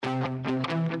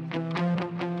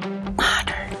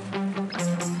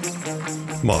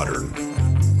Modern.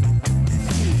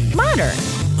 Modern.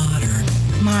 Modern.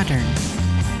 Modern.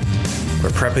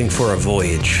 We're prepping for a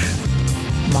voyage.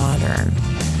 Modern.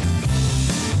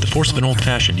 The force of an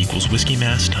old-fashioned equals whiskey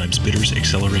mass times bitters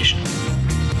acceleration.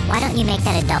 Why don't you make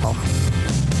that a double?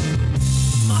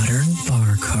 Modern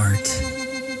Bar Cart.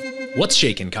 What's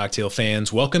shaking, cocktail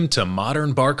fans? Welcome to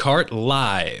Modern Bar Cart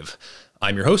Live.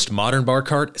 I'm your host, Modern Bar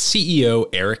Cart CEO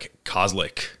Eric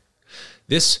Kozlik.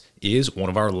 This is one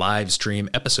of our live stream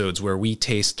episodes where we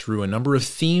taste through a number of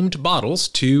themed bottles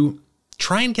to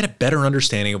try and get a better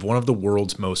understanding of one of the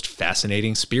world's most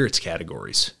fascinating spirits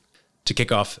categories. To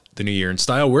kick off the new year in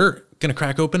style, we're going to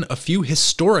crack open a few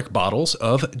historic bottles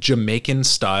of Jamaican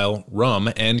style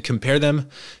rum and compare them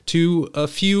to a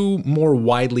few more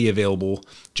widely available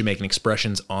Jamaican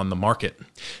expressions on the market.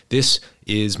 This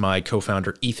is my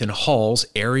co-founder Ethan Hall's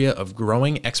area of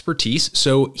growing expertise,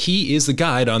 so he is the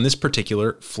guide on this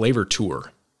particular flavor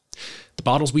tour. The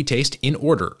bottles we taste in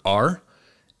order are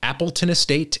Appleton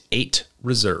Estate 8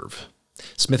 Reserve,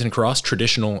 Smith & Cross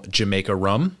Traditional Jamaica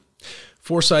Rum,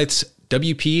 Forsyth's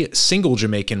WP Single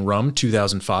Jamaican Rum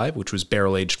 2005, which was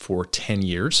barrel-aged for 10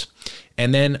 years.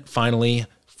 And then finally,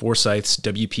 Forsyth's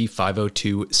WP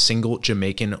 502 Single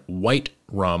Jamaican White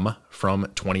Rum from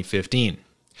 2015.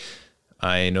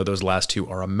 I know those last two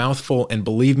are a mouthful, and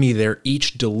believe me, they're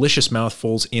each delicious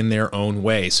mouthfuls in their own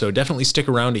way. So definitely stick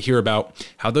around to hear about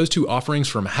how those two offerings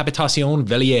from Habitation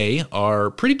Vellier are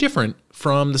pretty different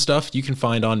from the stuff you can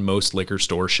find on most liquor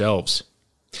store shelves.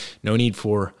 No need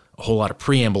for a whole lot of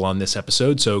preamble on this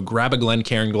episode, so grab a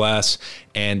Glencairn glass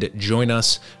and join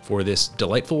us for this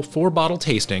delightful 4-bottle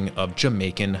tasting of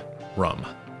Jamaican rum.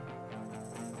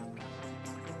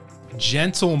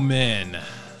 Gentlemen,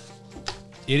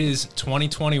 it is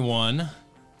 2021.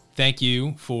 Thank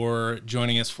you for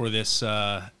joining us for this. It's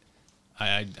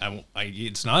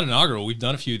not inaugural. We've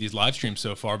done a few of these live streams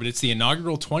so far, but it's the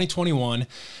inaugural 2021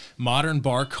 Modern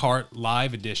Bar Cart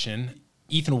Live Edition.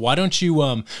 Ethan, why don't you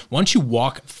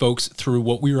walk folks through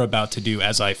what we were about to do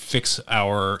as I fix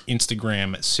our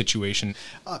Instagram situation?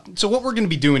 So what we're going to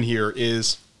be doing here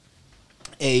is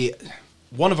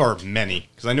one of our many,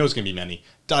 because I know it's going to be many,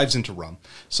 dives into rum.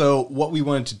 So what we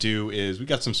wanted to do is we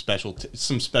got some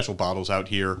special bottles out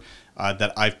here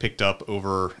that I've picked up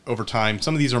over time.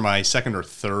 Some of these are my second or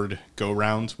third go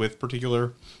rounds with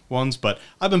particular ones, but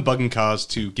I've been bugging Kaz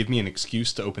to give me an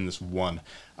excuse to open this one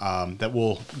that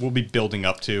we'll be building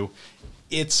up to.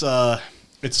 It's a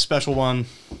special one.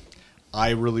 I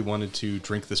really wanted to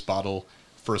drink this bottle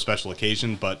for a special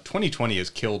occasion, but 2020 has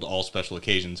killed all special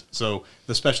occasions. So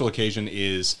the special occasion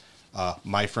is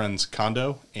my friend's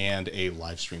condo and a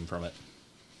live stream from it.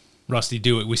 Rusty,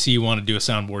 do it. We see you want to do a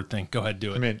soundboard thing. Go ahead,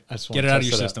 do it. I just want Get to it out of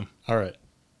test your it system. All right.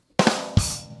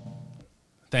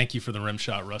 Thank you for the rim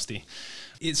shot, Rusty.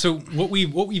 So what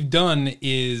we've done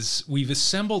is we've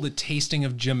assembled a tasting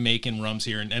of Jamaican rums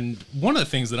here, and one of the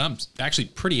things that I'm actually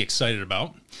pretty excited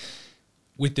about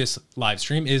with this live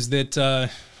stream is that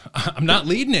I'm not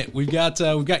leading it. We've got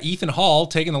Ethan Hall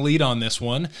taking the lead on this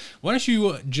one. Why don't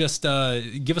you just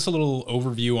give us a little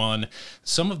overview on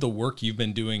some of the work you've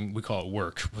been doing? We call it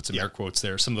work. What's in air quotes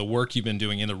there? Some of the work you've been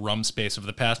doing in the rum space over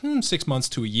the past 6 months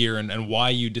to a year, and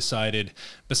why you decided,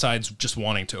 besides just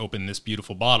wanting to open this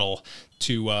beautiful bottle,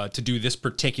 to do this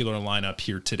particular lineup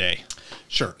here today.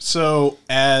 Sure. So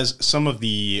as some of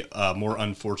the more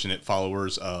unfortunate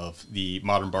followers of the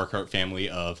Modern Bar Cart family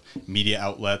of media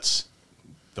outlets,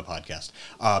 the podcast,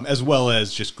 as well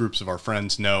as just groups of our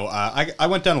friends know, I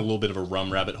went down a little bit of a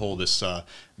rum rabbit hole this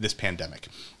pandemic.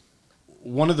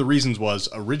 One of the reasons was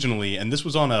originally, and this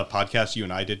was on a podcast you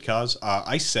and I did, Kaz,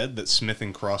 I said that Smith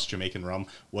 & Cross Jamaican Rum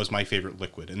was my favorite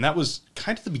liquid. And that was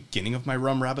kind of the beginning of my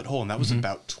rum rabbit hole, and that was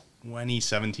about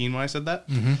 2017 when I said that.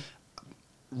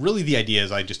 Really, the idea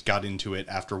is I just got into it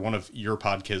after one of your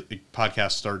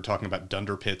podcasts started talking about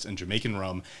Dunder Pits and Jamaican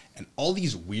rum and all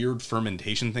these weird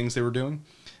fermentation things they were doing.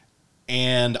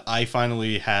 And I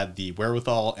finally had the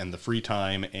wherewithal and the free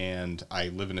time, and I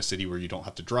live in a city where you don't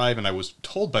have to drive, and I was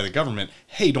told by the government,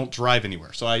 hey, don't drive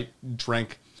anywhere. So I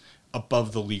drank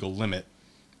above the legal limit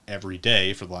every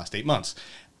day for the last 8 months.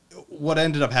 What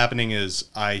ended up happening is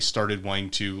I started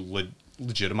wanting to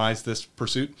legitimize this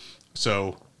pursuit.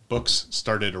 So books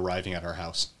started arriving at our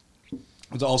house. It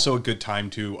was also a good time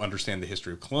to understand the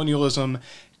history of colonialism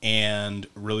and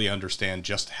really understand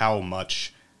just how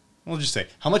much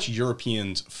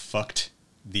Europeans fucked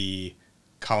the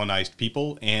colonized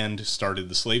people and started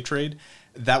the slave trade.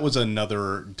 That was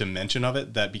another dimension of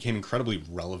it that became incredibly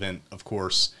relevant, of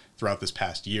course, throughout this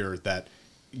past year, that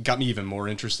got me even more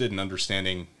interested in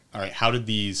understanding, all right, how did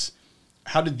these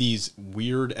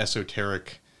weird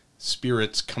esoteric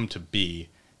spirits come to be,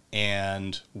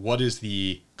 and what is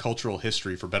the cultural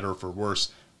history, for better or for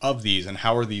worse, of these, and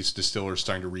how are these distillers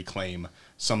starting to reclaim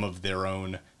some of their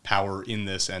own power in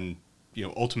this, and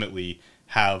ultimately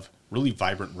have really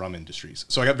vibrant rum industries.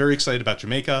 So I got very excited about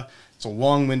Jamaica. It's a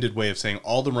long-winded way of saying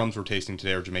all the rums we're tasting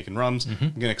today are Jamaican rums. I'm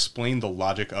going to explain the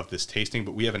logic of this tasting,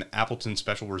 but we have an Appleton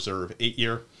Special Reserve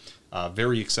 8-year,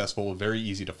 very accessible, very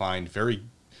easy to find, very,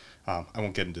 I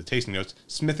won't get into the tasting notes,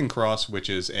 Smith & Cross, which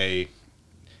is a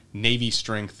Navy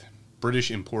strength,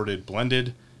 British imported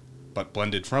blended, but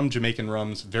blended from Jamaican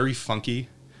rums, very funky.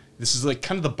 This is like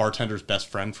kind of the bartender's best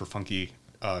friend for funky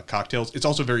cocktails. It's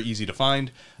also very easy to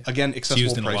find. Again, accessible.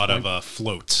 It's used in a lot point. of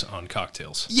floats on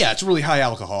cocktails. Yeah, it's really high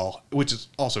alcohol, which is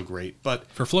also great. But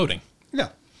For floating. yeah,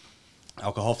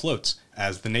 alcohol floats,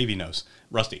 as the Navy knows.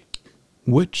 Rusty,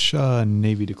 Which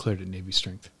Navy declared it Navy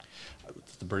strength?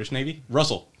 the British Navy.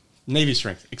 Russell, Navy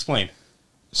strength. Explain.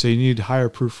 So you need higher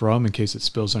proof rum in case it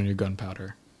spills on your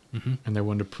gunpowder. And they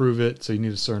wanted to prove it, so you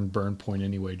need a certain burn point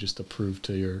anyway, just to prove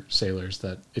to your sailors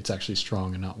that it's actually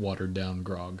strong and not watered down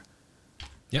grog.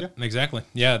 Yep, exactly.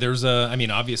 Yeah, there's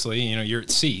obviously, you're at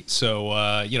sea. So,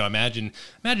 imagine,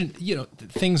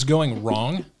 things going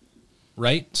wrong,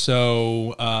 right?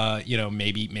 So,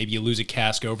 maybe you lose a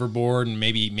cask overboard, and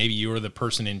maybe you're the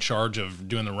person in charge of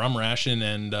doing the rum ration,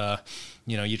 and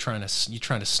you're trying to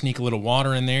sneak a little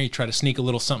water in there. You try to sneak a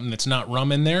little something that's not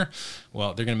rum in there.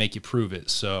 Well, they're going to make you prove it.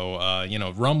 So,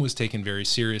 rum was taken very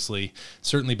seriously,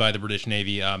 certainly by the British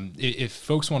Navy. If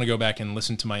folks want to go back and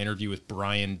listen to my interview with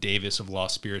Brian Davis of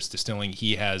Lost Spirits Distilling,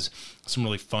 he has some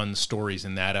really fun stories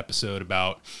in that episode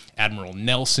about Admiral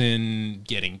Nelson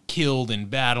getting killed in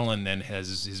battle, and then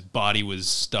his body was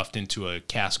stuffed into a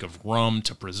cask of rum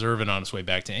to preserve it on its way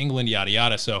back to England, yada,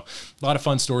 yada. So a lot of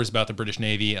fun stories about the British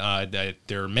Navy.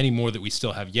 There are many more that we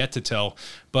still have yet to tell,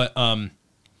 but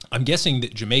I'm guessing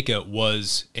that Jamaica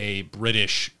was a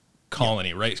British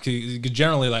colony, right? 'Cause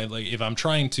generally, like if I'm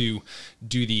trying to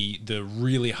do the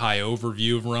really high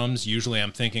overview of rums, usually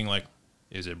I'm thinking like,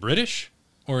 is it British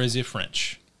or is it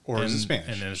French? Or is it Spanish?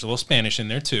 And there's a little Spanish in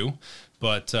there too.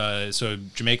 But so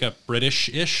Jamaica,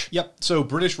 British-ish? Yep. So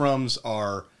British rums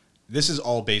this is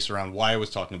all based around why I was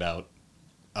talking about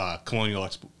colonial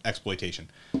exploitation.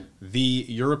 The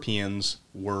Europeans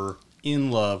were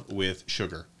in love with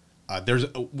sugar.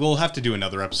 We'll have to do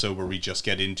another episode where we just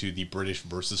get into the British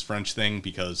versus French thing,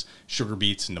 because sugar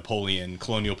beets, Napoleon,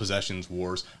 colonial possessions,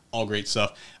 wars, all great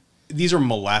stuff. These are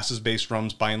molasses-based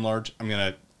rums by and large. I'm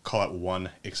going to call out one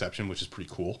exception, which is pretty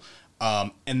cool.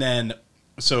 And then,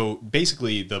 so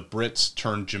basically the Brits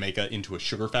turned Jamaica into a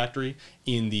sugar factory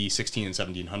in the 16 and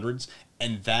 1700s,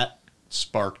 and that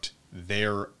sparked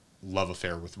their love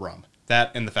affair with rum.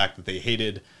 That and the fact that they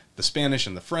hated the Spanish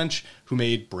and the French, who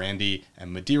made brandy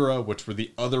and Madeira, which were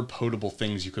the other potable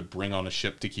things you could bring on a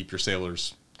ship to keep your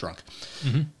sailors drunk.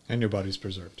 Mm-hmm. And your body's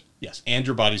preserved. Yes, and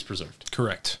your body's preserved.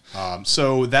 Correct.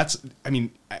 So that's,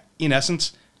 in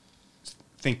essence,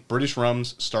 think British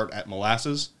rums start at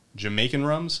molasses. Jamaican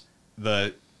rums,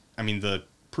 the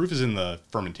proof is in the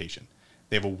fermentation.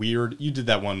 They have you did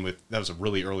that one that was a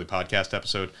really early podcast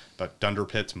episode about dunder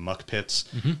pits, muck pits.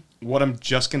 Mm-hmm. What I'm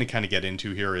just going to kind of get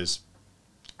into here is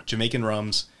Jamaican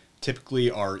rums typically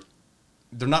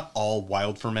they're not all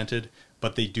wild fermented,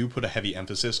 but they do put a heavy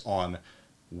emphasis on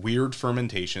weird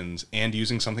fermentations and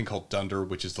using something called dunder,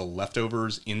 which is the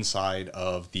leftovers inside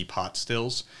of the pot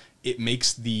stills. It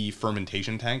makes the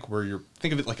fermentation tank where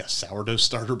think of it like a sourdough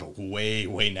starter, but way,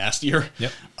 way nastier.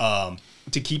 Yep.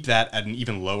 To keep that at an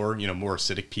even lower, more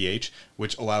acidic pH,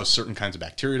 which allows certain kinds of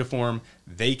bacteria to form.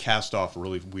 They cast off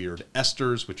really weird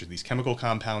esters, which are these chemical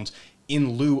compounds,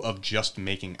 in lieu of just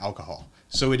making alcohol.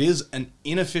 So it is an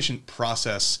inefficient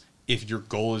process if your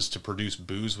goal is to produce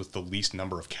booze with the least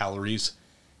number of calories.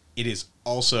 It is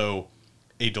also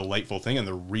a delightful thing, and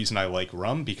the reason I like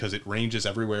rum, because it ranges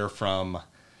everywhere from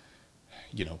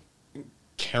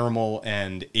caramel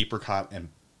and apricot and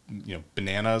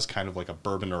bananas, kind of like a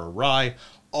bourbon or a rye,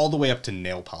 all the way up to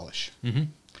nail polish. Mm-hmm.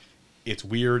 It's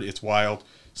weird, it's wild.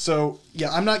 So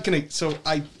yeah, I'm not gonna. So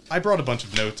I brought a bunch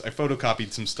of notes. I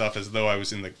photocopied some stuff as though I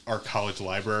was in our college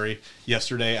library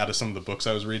yesterday out of some of the books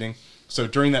I was reading. So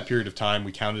during that period of time,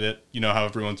 we counted it. You know how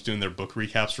everyone's doing their book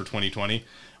recaps for 2020.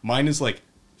 Mine is like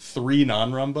 3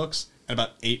 non-rum books and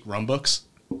about 8 rum books.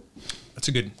 It's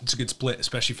a good split,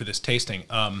 especially for this tasting.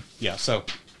 Yeah, so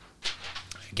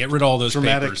get rid of all those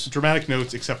papers. Dramatic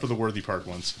notes, except for the Worthy Park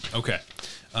ones. Okay,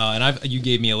 and you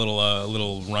gave me a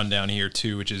little rundown here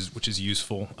too, which is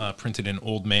useful. Printed in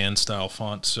old man style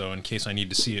font, so in case I need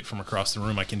to see it from across the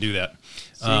room, I can do that.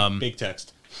 Big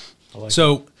text.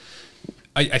 So,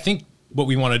 I think what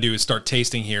we want to do is start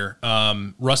tasting here.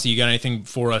 Rusty, you got anything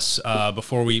for us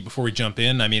before we jump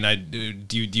in? I mean,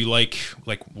 do you like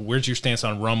where's your stance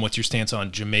on rum? What's your stance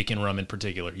on Jamaican rum in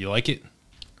particular? You like it?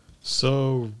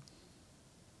 So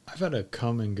I've had a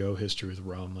come and go history with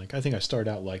rum. Like, I think I started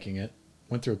out liking it.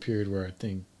 Went through a period where I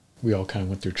think we all kind of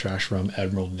went through trash rum,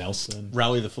 Admiral Nelson.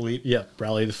 Rally the Fleet. Yeah,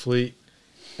 Rally the Fleet.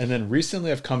 And then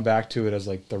recently I've come back to it as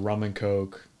like the rum and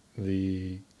coke,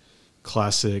 the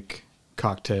classic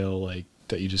cocktail like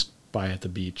that you just buy at the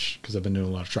beach, because I've been doing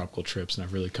a lot of tropical trips and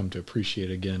I've really come to appreciate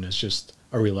it again. It's just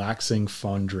a relaxing,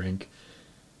 fun drink.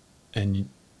 And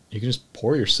you can just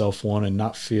pour yourself one and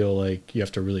not feel like you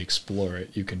have to really explore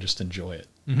it. You can just enjoy it.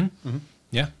 Mm-hmm. Mm-hmm.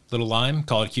 Yeah, little lime,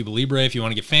 call it Cuba Libre if you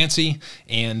want to get fancy.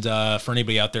 And for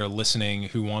anybody out there listening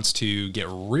who wants to get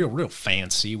real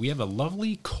fancy, we have a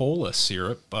lovely cola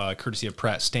syrup, courtesy of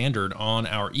Pratt Standard, on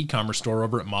our e-commerce store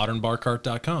over at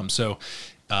modernbarcart.com. So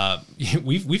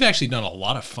we've actually done a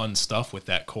lot of fun stuff with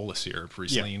that cola syrup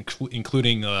recently,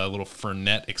 including a little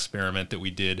Fernet experiment that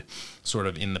we did sort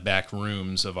of in the back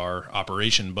rooms of our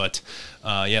operation. But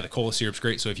the cola syrup's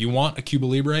great. So if you want a Cuba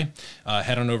Libre,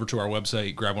 head on over to our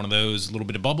website, grab one of those, a little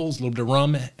bit of bubbles, a little bit of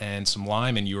rum, and some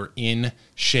lime, and you're in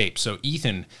shape. So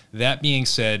Ethan, that being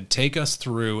said, take us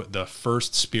through the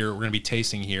first spirit we're going to be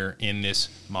tasting here in this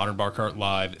Modern Bar Cart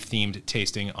Live themed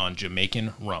tasting on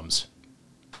Jamaican rums.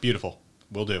 Beautiful.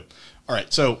 Will do. All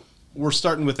right, so we're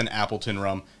starting with an Appleton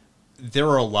rum. There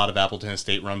are a lot of Appleton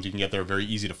Estate rums you can get there, very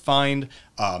easy to find.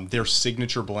 Their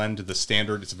signature blend, the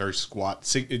standard, it's a very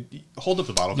squat. Hold up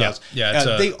the bottle, guys.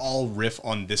 Yeah, they all riff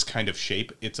on this kind of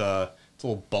shape. It's a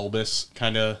little bulbous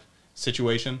kind of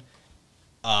situation.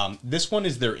 This one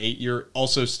is their 8-year,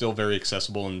 also still very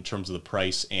accessible in terms of the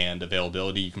price and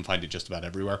availability. You can find it just about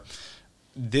everywhere.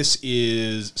 This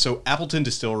is, so Appleton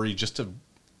Distillery,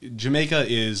 Jamaica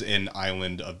is an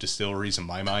island of distilleries in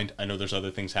my mind. I know there's other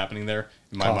things happening there.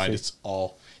 In my mind, it's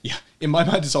all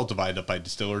divided up by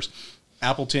distillers.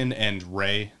 Appleton and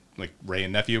Ray, like Ray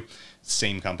and Nephew,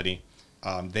 same company.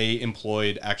 They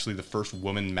employed actually the first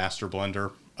woman master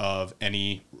blender of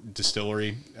any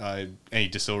distillery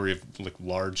of like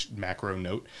large macro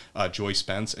note, Joy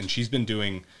Spence, and she's been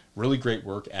doing really great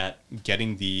work at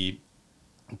getting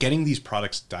these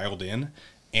products dialed in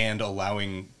and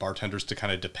allowing bartenders to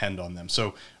kind of depend on them.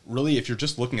 So really, if you're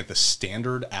just looking at the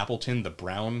standard Appleton, the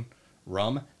brown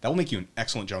rum, that will make you an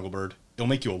excellent Jungle Bird. It'll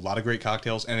make you a lot of great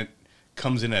cocktails, and it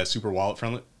comes in at a super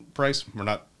wallet-friendly price. We're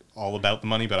not all about the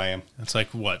money, but I am. That's like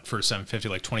what, for $7.50,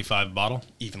 like $25 a bottle?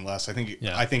 Even less. I think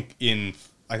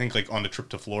like on the trip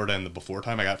to Florida in the before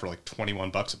time, I got it for like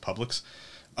 $21 at Publix.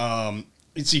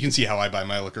 So you can see how I buy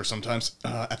my liquor sometimes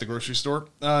at the grocery store.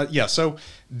 So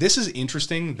this is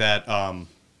interesting that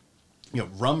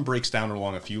rum breaks down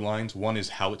along a few lines. One is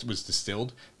how it was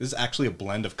distilled. This is actually a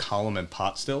blend of column and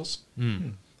pot stills.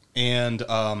 Mm. And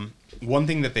one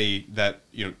thing that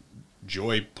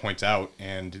Joy points out,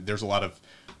 and there's a lot of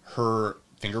her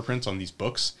fingerprints on these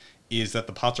books, is that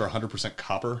the pots are 100%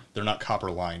 copper. They're not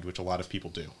copper lined, which a lot of people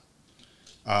do.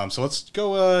 So let's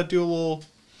go do a little.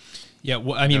 Yeah,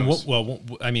 well,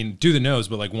 I mean, do the nose,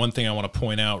 but like one thing I want to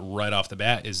point out right off the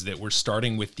bat is that we're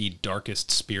starting with the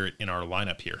darkest spirit in our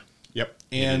lineup here. Yep,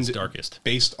 and it's darkest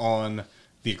based on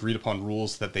the agreed upon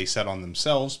rules that they set on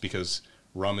themselves, because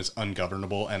rum is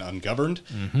ungovernable and ungoverned.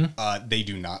 Mm-hmm. They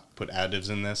do not put additives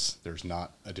in this. There's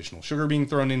not additional sugar being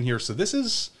thrown in here, so this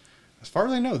is, as far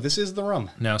as I know, this is the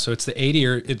rum. Now, so it's the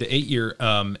 8-year,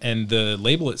 and the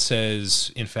label, it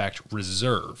says, in fact,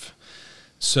 reserve.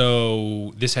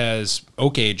 So this has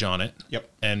oak age on it. Yep.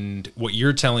 And what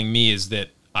you're telling me is that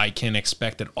I can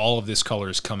expect that all of this color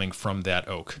is coming from that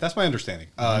oak. That's my understanding.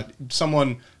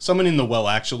 Someone in the Well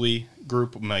Actually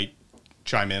group might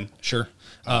chime in. Sure.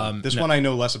 This one I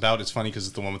know less about. It's funny because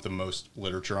it's the one with the most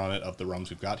literature on it of the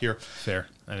rums we've got here. Fair.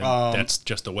 I mean, that's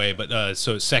just the way. But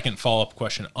so second follow-up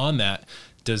question on that.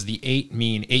 Does the 8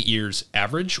 mean 8 years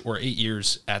average, or 8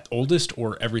 years at oldest,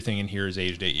 or everything in here is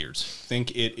aged 8 years? I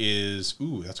think it is.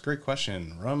 Ooh, that's a great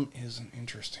question. Rum is an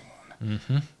interesting one.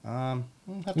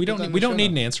 Mm-hmm. We don't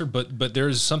need an answer, but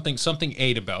there's something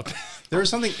 8 about this. There is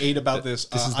something 8 about this.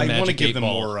 I want to give them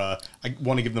more. I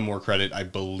want to give them more credit. I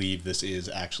believe this is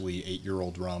actually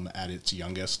 8-year-old rum at its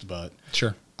youngest, but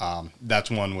sure.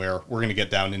 That's one where we're going to get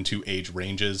down into age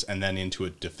ranges and then into a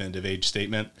definitive age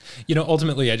statement.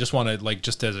 Ultimately, I just want to, like,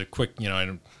 just as a quick, I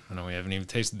know we haven't even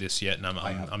tasted this yet, and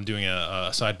I'm doing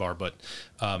a sidebar, but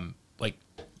like,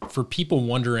 for people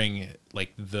wondering,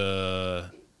 like, the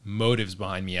motives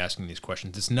behind me asking these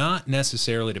questions, it's not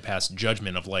necessarily to pass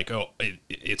judgment of like,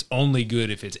 it's only good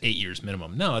if it's 8 years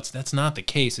minimum. No, that's not the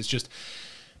case. It's just,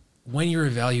 when you're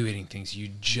evaluating things,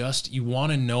 you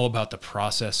want to know about the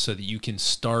process so that you can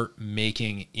start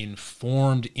making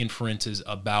informed inferences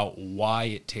about why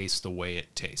it tastes the way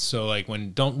it tastes. So like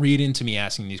don't read into me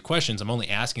asking these questions. I'm only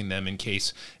asking them in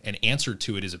case an answer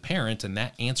to it is apparent, and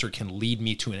that answer can lead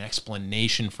me to an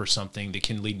explanation for something that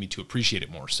can lead me to appreciate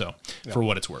it more. So for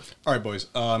what it's worth. All right, boys,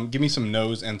 give me some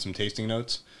nose and some tasting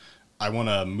notes. I want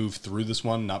to move through this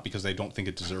one, not because I don't think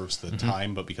it deserves the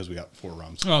time, but because we got 4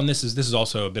 rums. Oh, and this is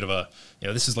also a bit of a,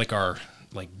 this is like our,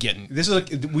 getting. This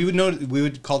is we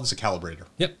would call this a calibrator.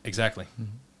 Yep, exactly.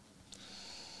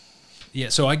 Yeah,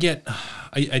 so I get,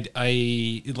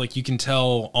 I like you can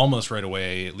tell almost right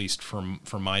away, at least from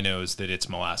my nose, that it's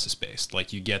molasses based.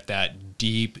 Like you get that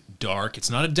deep, dark. It's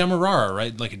not a demerara,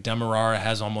 right? Like a demerara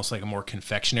has almost like a more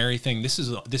confectionery thing.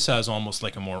 This has almost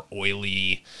like a more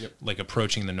oily, like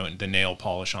approaching the nail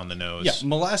polish on the nose. Yeah,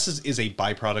 molasses is a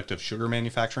byproduct of sugar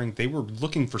manufacturing. They were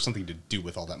looking for something to do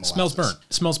with all that molasses. Smells burnt.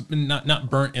 Smells not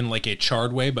burnt in like a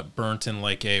charred way, but burnt in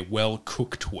like a well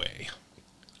cooked way.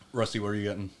 Rusty, what are you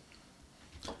getting?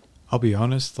 I'll be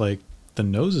honest, like the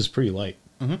nose is pretty light.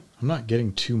 I'm not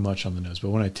getting too much on the nose, but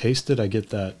when I taste it, I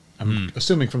get that. I'm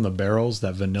assuming from the barrels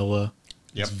that vanilla.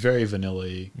 It's very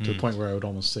vanilla-y to the point where I would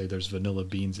almost say there's vanilla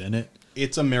beans in it.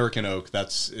 It's American oak.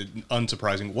 That's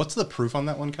unsurprising. What's the proof on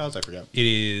that one, Kaz? I forget. It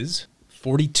is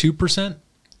 42%.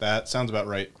 That sounds about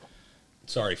right.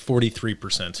 Sorry,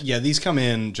 43%. Yeah, these come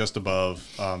in just above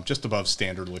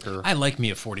standard liquor. I like me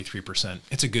at 43%.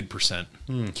 It's a good percent.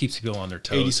 Keeps people on their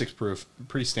toes. 86 proof,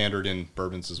 pretty standard in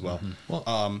bourbons as well.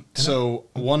 Well, so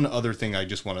one other thing I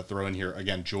just want to throw in here,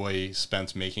 again, Joy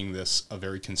Spence making this a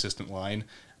very consistent line.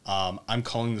 I'm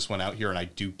calling this one out here, and I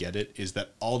do get it, is that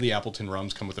all the Appleton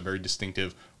rums come with a very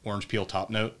distinctive orange peel top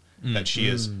note that she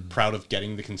is proud of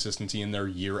getting the consistency in there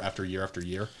year after year after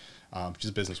year. She's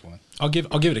a businesswoman. I'll give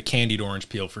it a candied orange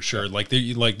peel for sure. Like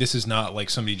this is not like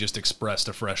somebody just expressed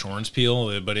a fresh orange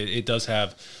peel, but it does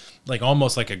have like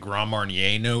almost like a Grand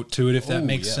Marnier note to it, if that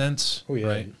makes sense. Oh yeah,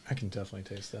 right? I can definitely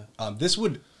taste that. This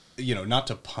would, not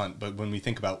to punt, but when we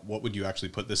think about what would you actually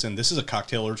put this in, this is a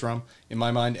cocktailers rum in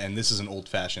my mind, and this is an old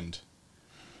fashioned.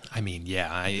 I mean,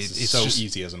 yeah, it's so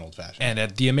easy as an old fashioned. And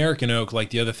at the American oak, like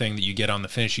the other thing that you get on the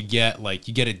finish, you get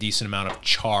a decent amount of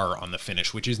char on the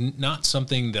finish, which is not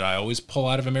something that I always pull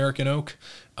out of American oak.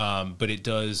 But it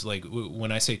does, like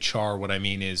when I say char, what I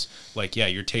mean is like, yeah,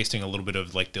 you're tasting a little bit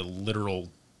of like the literal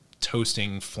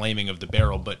toasting, flaming of the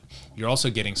barrel, but you're also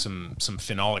getting some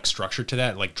phenolic structure to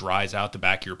that. It like dries out the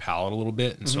back of your palate a little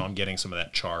bit, and so I'm getting some of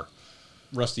that char.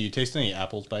 Rusty, you taste any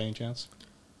apples by any chance?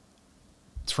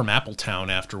 It's from Appletown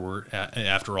after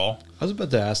all. I was about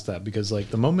to ask that because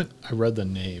like the moment I read the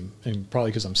name, and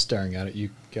probably because I'm staring at it, you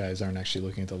guys aren't actually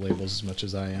looking at the labels as much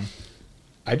as I am.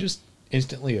 I just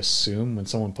instantly assume when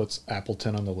someone puts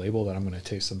Appleton on the label that I'm going to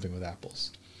taste something with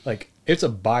apples. Like it's a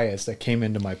bias that came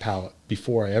into my palate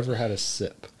before I ever had a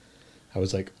sip. I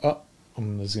was like, oh,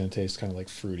 this is going to taste kind of like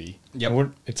fruity. Yeah,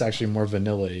 it's actually more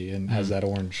vanilla-y and has that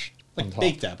orange like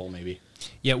baked apple maybe.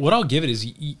 Yeah, what I'll give it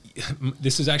is,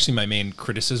 this is actually my main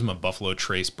criticism of Buffalo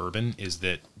Trace bourbon, is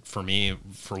that for me,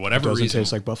 for whatever reason... Does it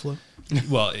taste like buffalo?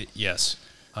 Well, yes.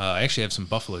 I actually have some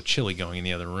buffalo chili going in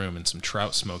the other room and some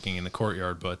trout smoking in the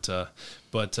courtyard, but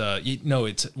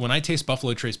it's when I taste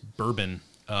Buffalo Trace bourbon,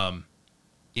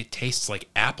 it tastes like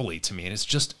appley to me, and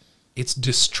it's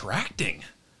distracting.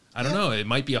 I don't know. It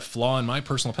might be a flaw in my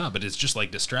personal palate, but it's just like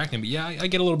distracting. But yeah, I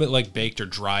get a little bit like baked or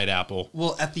dried apple.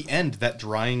 Well, at the end, that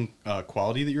drying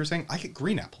quality that you were saying, I get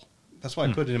green apple. That's why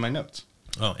I put it in my notes.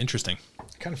 Oh, interesting. I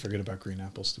kind of forget about green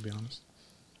apples, to be honest.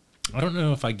 I don't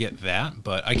know if I get that,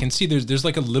 but I can see there's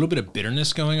like a little bit of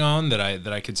bitterness going on that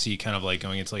I could see kind of like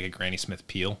going into like a Granny Smith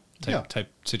peel type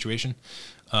situation.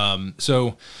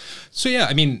 So yeah,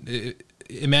 I mean.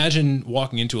 Imagine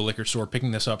walking into a liquor store,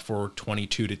 picking this up for $22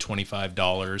 to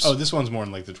 $25. Oh, this one's more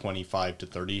in like the 25 to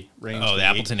 30 range. Oh, the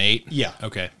Appleton 8? Yeah.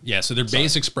 Okay. Yeah, so their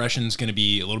base expression is going to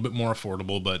be a little bit more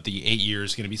affordable, but the 8 years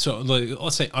is going to be, so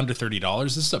let's say under $30.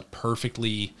 This is a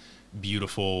perfectly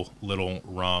beautiful little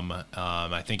rum.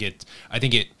 I think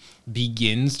it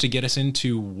begins to get us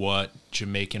into what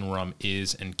Jamaican rum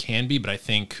is and can be, but I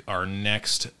think our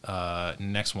next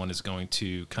one is going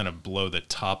to kind of blow the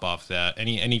top off that.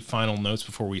 Any final notes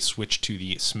before we switch to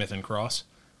the Smith and Cross?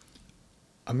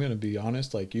 I'm going to be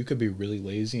honest, like you could be really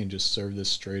lazy and just serve this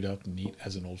straight up neat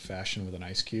as an old fashioned with an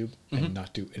ice cube and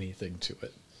not do anything to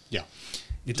it. Yeah.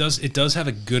 It does have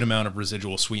a good amount of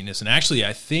residual sweetness, and actually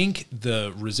I think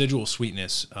the residual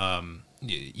sweetness,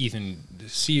 Ethan,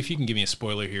 see if you can give me a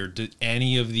spoiler here. Do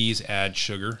any of these add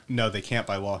sugar? No, they can't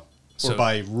by law or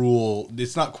by rule.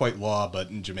 It's not quite law,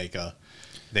 but in Jamaica,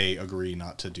 they agree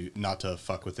not to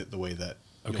fuck with it the way that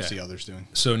you'll see others doing.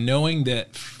 So knowing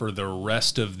that for the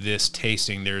rest of this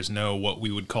tasting, there's no what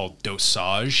we would call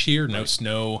dosage here, no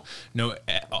sort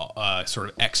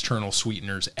of external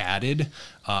sweeteners added.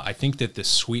 I think that the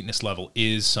sweetness level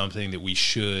is something that we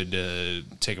should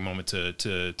take a moment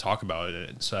to talk about.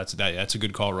 So that's a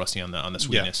good call, Rusty, on the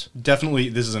sweetness. Yeah, definitely.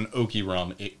 This is an oaky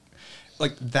rum.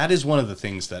 That is one of the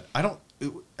things that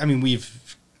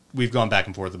we've gone back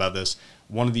and forth about this.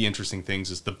 One of the interesting things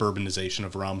is the bourbonization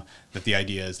of rum, that the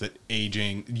idea is that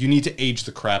you need to age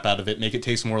the crap out of it, make it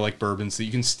taste more like bourbon so that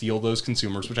you can steal those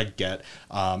consumers, which I get.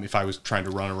 If I was trying to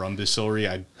run a rum distillery,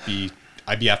 I'd be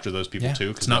after those people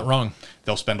too. It's not wrong.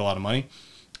 They'll spend a lot of money.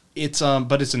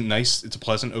 But it's a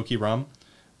pleasant oaky rum.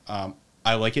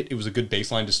 I like it. It was a good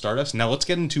baseline to start us. Now let's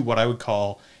get into what I would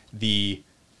call the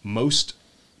most,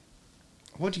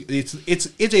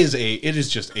 it is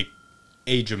just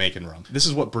a Jamaican rum. This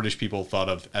is what British people thought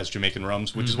of as Jamaican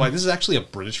rums, which is why this is actually a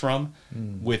British rum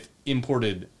with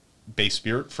imported base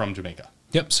spirit from Jamaica.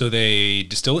 Yep. So they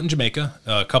distill it in Jamaica,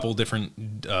 a couple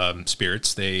different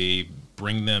spirits. They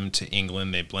bring them to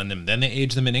England, they blend them, then they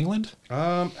age them in England.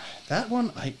 That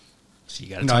one So you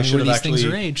got to tell me where these things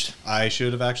are aged. I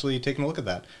should have actually taken a look at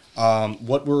that.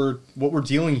 What we're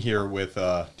dealing with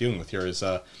here is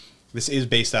this is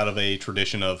based out of a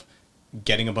tradition of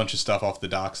getting a bunch of stuff off the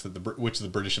docks which the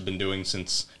British have been doing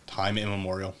since time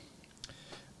immemorial,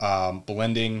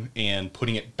 blending and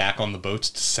putting it back on the boats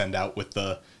to send out with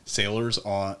the sailors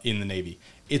in the Navy.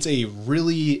 It's a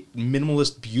really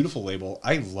minimalist, beautiful label.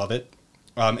 I love it,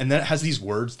 and then it has these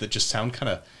words that just sound kind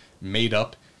of made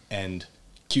up and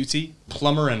cutesy.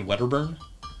 Plumber and Wedderburn.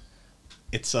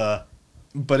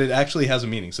 But it actually has a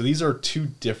meaning. So these are two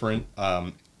different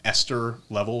ester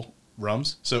level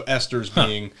rums. So esters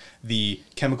being the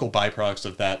chemical byproducts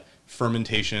of that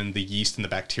fermentation, the yeast and the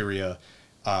bacteria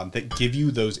that give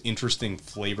you those interesting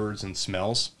flavors and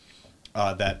smells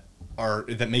that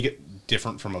make it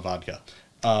different from a vodka.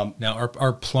 Now,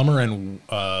 are Plumber and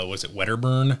was it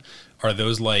Wedderburn? Are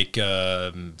those like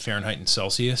Fahrenheit and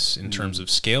Celsius in terms of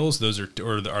scales?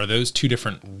 Are those two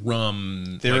different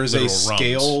rum? There is a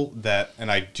scale that,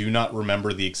 and I do not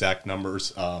remember the exact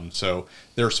numbers. So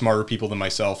there are smarter people than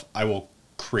myself. I will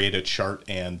create a chart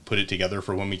and put it together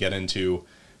for when we get into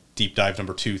deep dive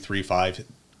number 2, 3, 5,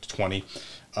 20,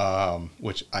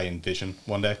 which I envision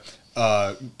one day.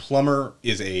 Plumber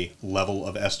is a level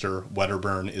of ester.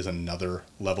 Wedderburn is another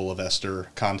level of ester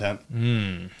content.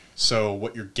 So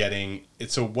what you're getting,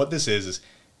 what this is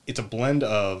it's a blend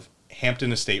of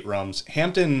Hampton Estate rums.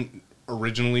 Hampton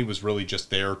originally was really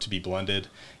just there to be blended.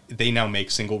 They now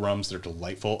make single rums. They're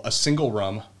delightful. A single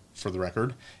rum, for the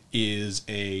record, is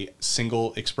a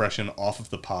single expression off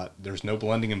of the pot. There's no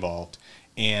blending involved.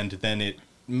 And then it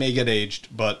may get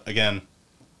aged, but again,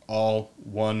 all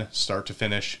one start to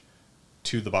finish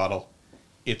to the bottle.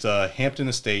 It's a Hampton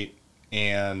Estate,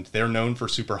 and they're known for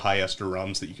super high ester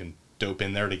rums that you can dope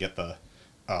in there to get the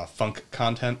funk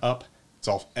content up. It's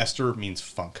all ester means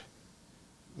funk.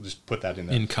 We'll just put that in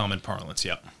there. In common parlance,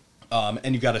 yep.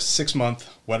 And you've got a 6-month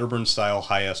Wedderburn style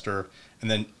high ester, and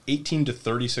then 18 to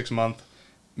 36-month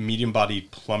medium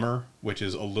bodied Plumber, which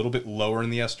is a little bit lower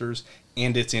in the esters,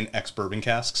 and it's in ex-bourbon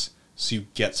casks. So you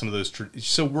get some of those.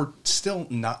 So we're still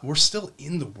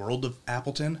in the world of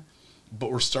Appleton,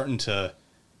 but we're starting to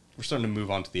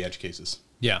move on to the edge cases.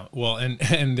 Yeah, well, and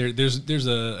there's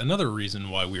another reason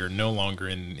why we are no longer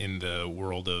in the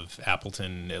world of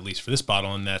Appleton, at least for this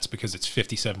bottle, and that's because it's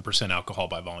 57% alcohol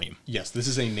by volume. Yes, this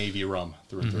is a Navy rum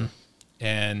through and through.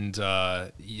 And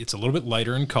it's a little bit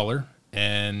lighter in color,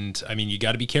 and I mean, you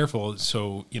got to be careful.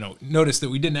 So, notice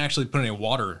that we didn't actually put any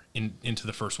water into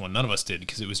the first one. None of us did,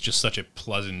 because it was just such a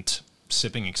pleasant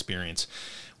sipping experience.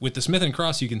 With the Smith &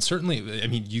 Cross, you can certainly,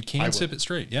 you can sip it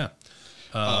straight, yeah.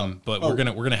 But we're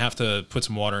gonna have to put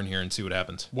some water in here and see what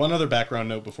happens. One other background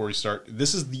note before we start: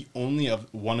 this is the only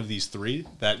one of these three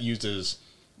that uses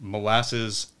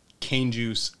molasses, cane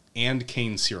juice, and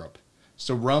cane syrup.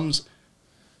 So rums,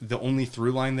 the only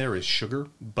through line there is sugar,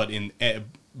 but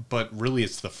really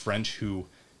it's the French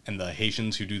and the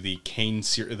Haitians who do the cane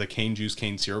juice,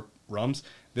 cane syrup rums.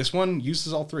 This one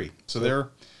uses all three, so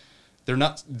they're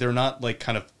not like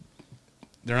kind of.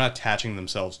 They're not attaching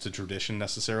themselves to tradition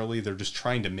necessarily. They're just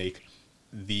trying to make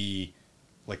the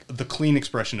clean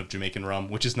expression of Jamaican rum,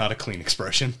 which is not a clean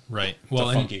expression. Right. It's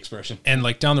a funky expression. And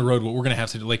down the road, what we're going to have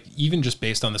to do, even just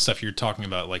based on the stuff you're talking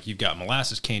about, you've got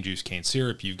molasses, cane juice, cane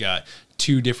syrup, you've got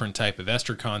 2 different type of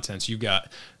ester contents. You've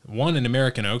got one in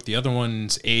American oak, the other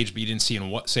one's aged, but you didn't say in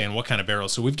what kind of barrel.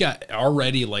 So we've got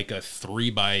already a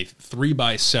 3 by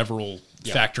several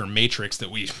factor matrix that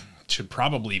we should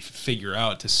probably figure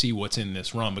out to see what's in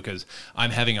this rum, because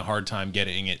I'm having a hard time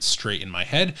getting it straight in my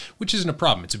head, which isn't a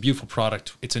problem. It's a beautiful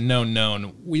product. It's a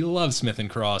known. We love Smith &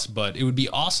 Cross, but it would be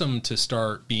awesome to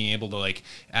start being able to like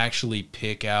actually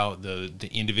pick out the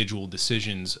individual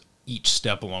decisions each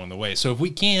step along the way. So if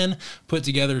we can put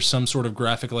together some sort of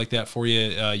graphic like that for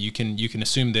you, you can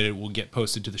assume that it will get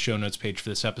posted to the show notes page for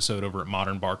this episode over at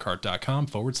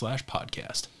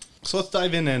modernbarcart.com/podcast. So let's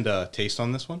dive in and taste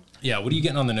on this one. Yeah, what are you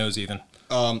getting on the nose, Ethan?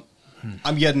 I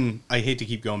hate to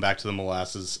keep going back to the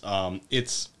molasses.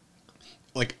 It's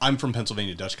like, I'm from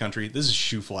Pennsylvania Dutch country. This is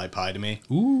shoe fly pie to me.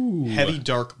 Ooh. Heavy,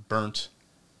 dark, burnt,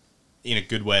 in a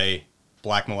good way,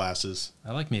 black molasses.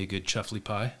 I like me a good chuffley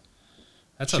pie.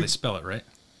 That's how they spell it, right?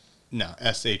 No,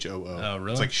 Shoo. Oh,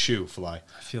 really? It's like shoe fly.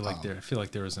 I feel like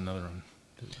there was another one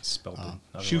that spelled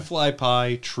it. Shoe fly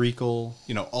pie, treacle,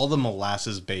 all the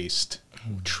molasses based.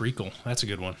 Ooh, treacle. That's a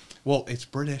good one. Well, it's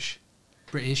British.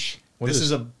 What This does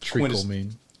is a treacle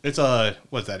mean? It's a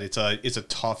what's that? It's a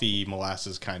toffee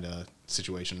molasses kind of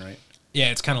situation, right? Yeah,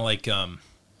 it's kind of like,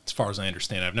 as far as I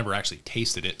understand, I've never actually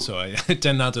tasted it, so I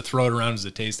tend not to throw it around as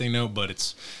a tasting note. But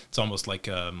it's almost like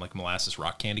molasses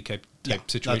rock candy type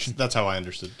situation. That's how I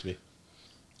understood it to be.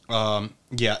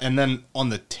 Yeah, and then on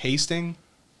the tasting,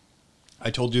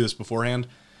 I told you this beforehand.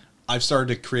 I've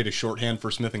started to create a shorthand for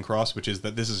Smith & Cross, which is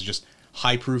that this is just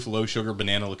high proof, low sugar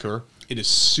banana liqueur. It is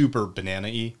super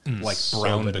banana-y, like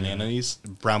brown bananas.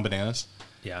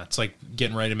 Yeah, it's like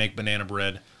getting ready to make banana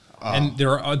bread. And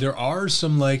there are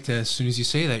some, like, as soon as you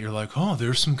say that, you're like, oh,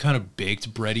 there's some kind of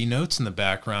baked bready notes in the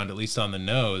background, at least on the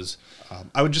nose.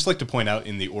 I would just like to point out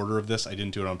in the order of this, I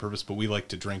didn't do it on purpose, but we like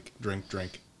to drink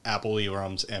apple-y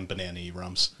rums and banana-y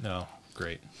rums. No,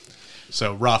 great.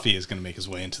 So Rafi is going to make his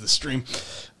way into the stream.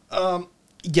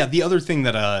 Yeah, the other thing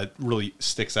that really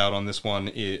sticks out on this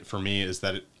one for me is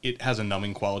that it has a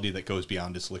numbing quality that goes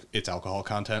beyond its alcohol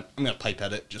content. I'm going to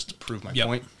pipette it just to prove my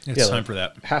point. It's time for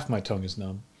that. Half my tongue is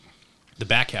numb. The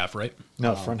back half, right?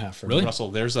 No, front half. Really? Russell,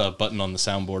 there's a button on the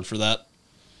soundboard for that.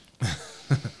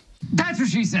 That's what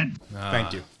she said.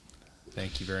 Thank you.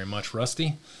 Thank you very much,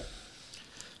 Rusty.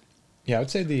 Yeah, I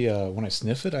would say when I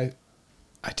sniff it, I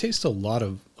taste smell a lot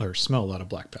of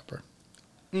black pepper.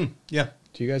 Yeah.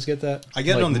 Do you guys get that? I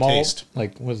get it on the taste.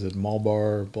 Like, what is it,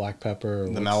 Malabar, black pepper?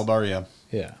 The Malabar, yeah.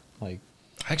 Yeah, like...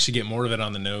 I actually get more of it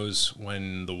on the nose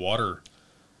when the water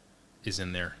is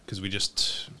in there, because we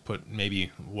just put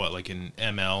maybe, an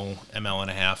ml and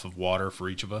a half of water for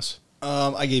each of us.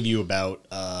 I gave you about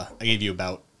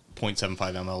 0.75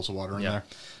 mLs of water in there.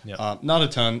 Yeah. Not a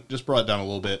ton, just brought it down a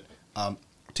little bit.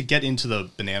 To get into the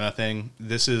banana thing,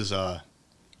 this is...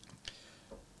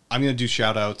 I'm going to do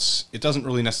shout-outs. It doesn't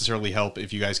really necessarily help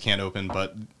if you guys can't open,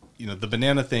 but the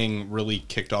banana thing really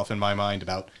kicked off in my mind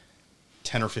about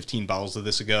 10 or 15 bottles of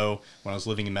this ago. When I was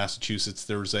living in Massachusetts,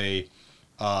 there's a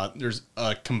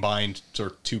combined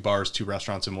sort of 2 bars, 2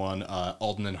 restaurants in one,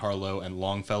 Alden and Harlow and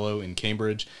Longfellow in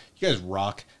Cambridge. You guys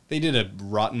rock. They did a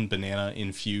rotten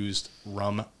banana-infused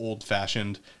rum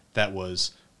old-fashioned that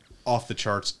was off the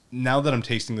charts. Now that I'm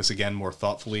tasting this again more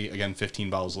thoughtfully, again 15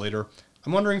 bottles later,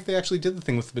 I'm wondering if they actually did the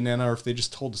thing with the banana or if they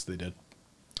just told us they did.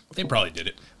 They probably did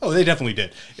it. Oh, they definitely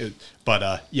did.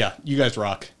 But yeah, you guys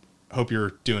rock. Hope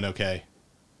you're doing okay.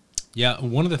 Yeah,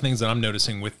 one of the things that I'm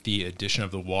noticing with the addition of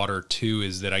the water, too,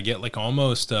 is that I get like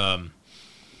almost like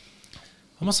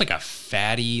a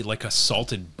fatty, like a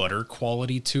salted butter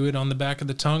quality to it on the back of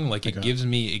the tongue. Like it gives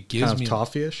me kind of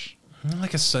toffee-ish?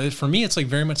 For me, it's like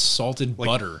very much salted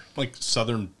butter. Like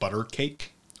southern butter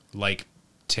cake? Like,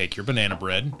 take your banana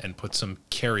bread and put some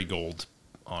Kerrygold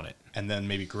on it, and then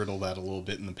maybe griddle that a little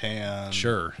bit in the pan.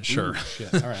 Sure. Ooh,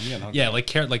 shit. All right, I'm getting hungry. Yeah,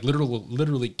 like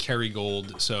literally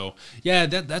Kerrygold. So yeah,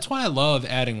 that's why I love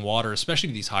adding water, especially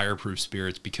to these higher proof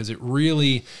spirits, because it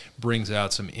really brings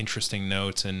out some interesting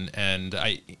notes. And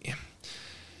I,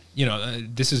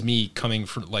 this is me coming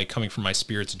from my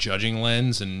spirits judging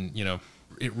lens, and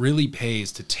it really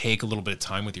pays to take a little bit of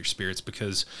time with your spirits,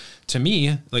 because to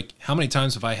me, like, how many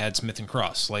times have I had Smith &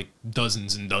 Cross? Like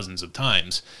dozens and dozens of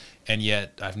times. And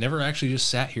yet I've never actually just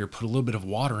sat here, put a little bit of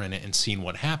water in it and seen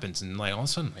what happens. And like all of a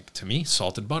sudden, like to me,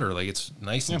 salted butter, like it's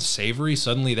nice and savory.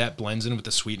 Suddenly that blends in with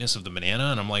the sweetness of the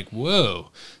banana. And I'm like, whoa,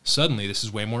 suddenly this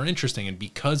is way more interesting. And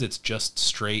because it's just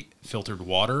straight filtered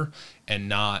water and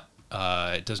not,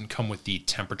 it doesn't come with the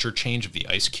temperature change of the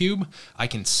ice cube, I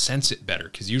can sense it better.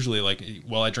 Because usually, like,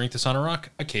 I drink this on a rock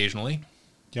occasionally.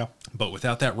 Yeah. But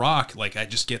without that rock, like, I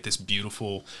just get this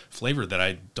beautiful flavor that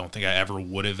I don't think I ever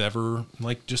would have ever,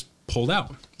 like, just pulled out.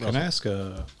 I'm going to ask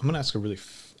a really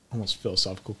almost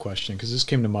philosophical question, because this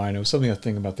came to mind. It was something I was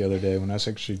thinking about the other day when I was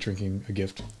actually drinking a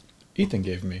gift Ethan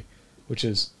gave me, which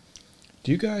is,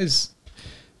 Do you guys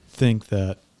think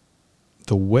that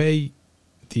the way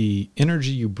the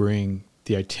energy you bring,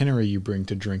 the itinerary you bring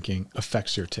to drinking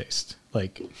affects your taste?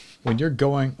 Like when you're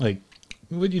going, like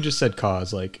what you just said,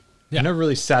 Cause, like I never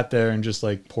really sat there and just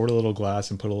like poured a little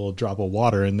glass and put a little drop of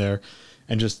water in there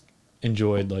and just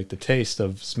enjoyed like the taste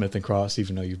of Smith and Cross,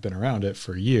 even though you've been around it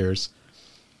for years.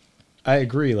 I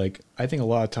agree. Like, I think a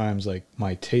lot of times, like,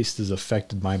 my taste is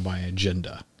affected by my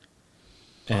agenda.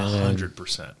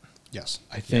 100%. Yes.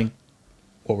 I think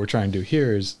what we're trying to do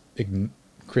here is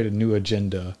create a new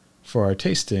agenda for our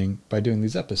tasting by doing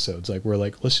these episodes. Like, we're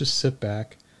like, let's just sit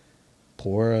back,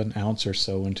 pour an ounce or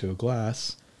so into a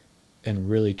glass, and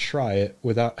really try it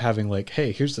without having, like,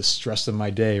 hey, here's the stress of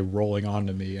my day rolling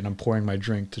onto me, and I'm pouring my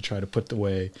drink to try to put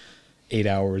away 8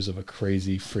 hours of a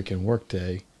crazy freaking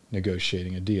workday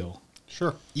negotiating a deal.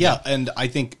 Sure. Yeah, and I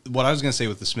think what I was going to say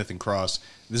with the Smith & Cross,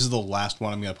 this is the last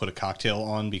one I'm going to put a cocktail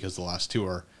on because the last two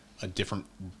are a different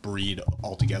breed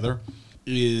altogether,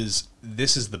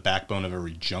 this is the backbone of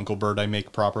every Jungle Bird I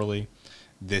make properly.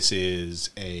 This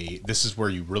is where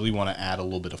you really want to add a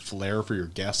little bit of flair for your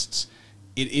guests.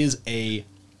 It is a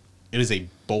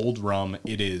bold rum.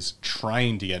 It is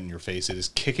trying to get in your face. It is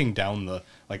kicking down the,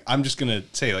 like, I'm just going to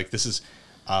say, like, this is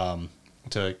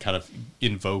to kind of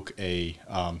invoke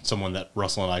someone that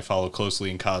Russell and I follow closely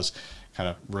and Kaz kind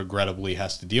of regrettably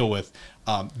has to deal with.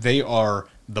 They are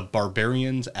the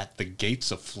barbarians at the gates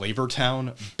of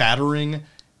Flavortown, battering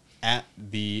at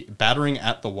the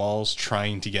walls,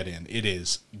 trying to get in. It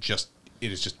is just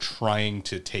trying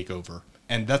to take over,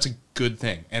 and that's a good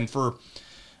thing. And for,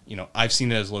 I've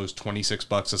seen it as low as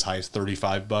 $26, as high as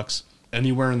 $35.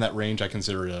 Anywhere in that range, I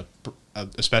consider it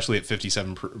especially at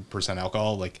 57%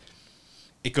 alcohol, like,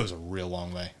 it goes a real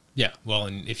long way. Yeah, well,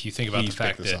 and if you think about the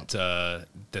fact that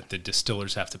the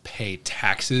distillers have to pay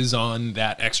taxes on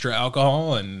that extra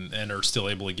alcohol and are still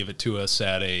able to give it to us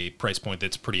at a price point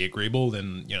that's pretty agreeable,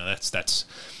 then that's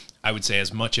I would say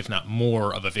as much, if not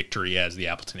more, of a victory as the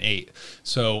Appleton 8.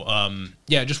 So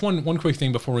just one quick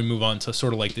thing before we move on to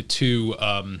sort of like the two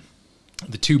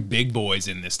big boys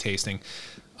in this tasting.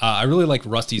 I really like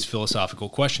Rusty's philosophical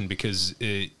question because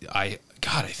I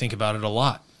think about it a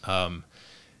lot.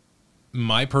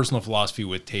 My personal philosophy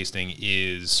with tasting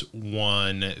is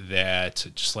one that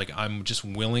just like I'm just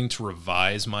willing to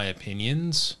revise my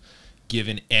opinions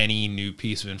given any new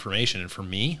piece of information. And for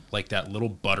me, like that little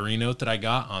buttery note that I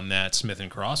got on that Smith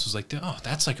 & Cross was like, oh,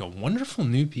 that's like a wonderful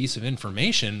new piece of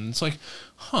information. And it's like,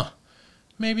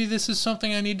 maybe this is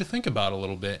something I need to think about a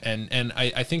little bit. And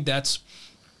I think that's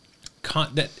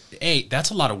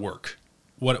a lot of work.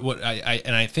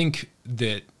 I think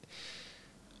that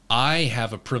I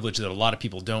have a privilege that a lot of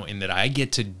people don't, in that I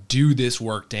get to do this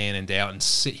work day in and day out and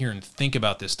sit here and think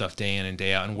about this stuff day in and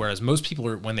day out. And whereas most people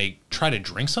are, when they try to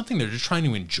drink something, they're just trying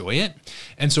to enjoy it.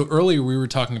 And so earlier we were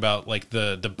talking about like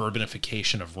the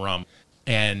bourbonification of rum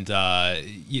and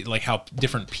like how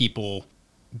different people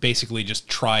basically just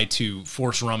try to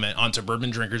force rum onto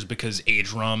bourbon drinkers because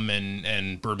aged rum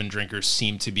and bourbon drinkers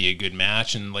seem to be a good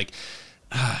match. And like,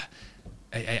 I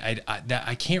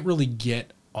can't really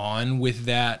get on with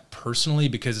that personally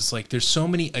because it's like there's so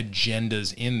many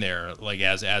agendas in there, like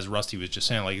as Rusty was just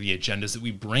saying, like the agendas that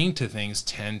we bring to things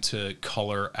tend to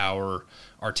color our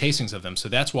tastings of them. So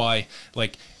that's why,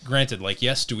 like, granted, like,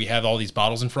 yes, do we have all these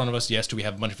bottles in front of us? Yes, do we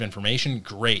have a bunch of information?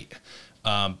 Great.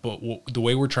 But the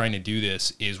way we're trying to do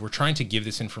this is we're trying to give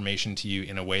this information to you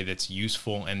in a way that's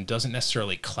useful and doesn't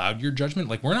necessarily cloud your judgment.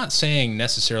 Like, we're not saying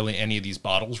necessarily any of these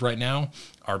bottles right now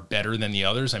are better than the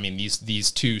others. I mean,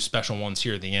 these two special ones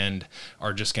here at the end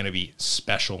are just going to be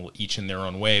special each in their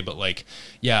own way. But like,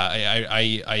 yeah,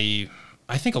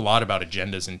 I think a lot about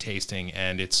agendas and tasting,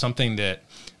 and it's something that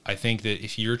I think that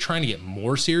if you're trying to get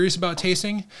more serious about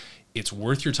tasting, it's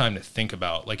worth your time to think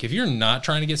about. Like, if you're not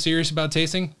trying to get serious about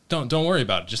tasting, don't worry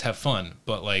about it. Just have fun.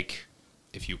 But like,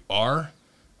 if you are,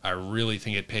 I really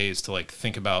think it pays to like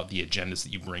think about the agendas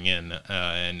that you bring in,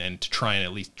 and to try and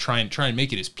at least try and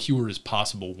make it as pure as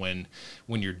possible when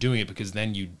you're doing it, because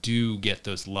then you do get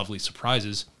those lovely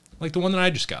surprises like the one that I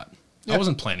just got. Yeah. I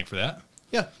wasn't planning for that.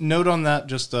 Yeah. Note on that,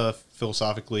 just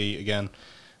philosophically, again,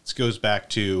 this goes back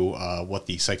to what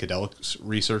the psychedelics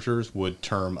researchers would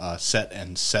term set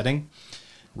and setting.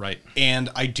 Right. And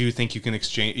I do think you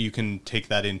can take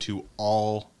that into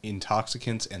all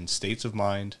intoxicants and states of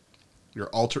mind. You're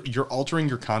altering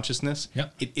your consciousness.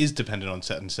 Yep. It is dependent on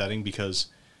set and setting because,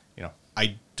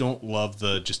 I don't love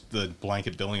the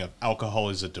blanket billing of alcohol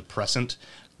is a depressant,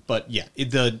 but yeah,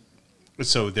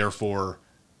 so therefore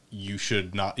you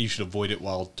should avoid it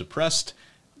while depressed.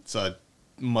 It's a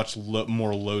much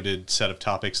more loaded set of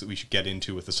topics that we should get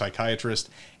into with a psychiatrist.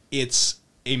 It's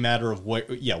a matter of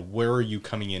where are you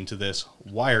coming into this?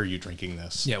 Why are you drinking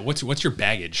this? Yeah, what's your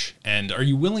baggage? And are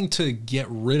you willing to get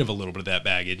rid of a little bit of that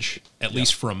baggage, at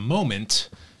least for a moment,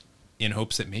 in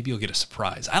hopes that maybe you'll get a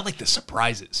surprise? I like the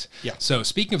surprises. Yeah. So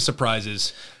speaking of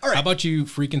surprises, All right. how about you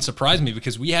freaking surprise me?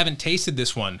 Because we haven't tasted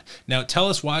this one. Now tell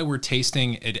us why we're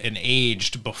tasting an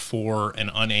aged before an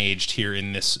unaged here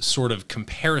in this sort of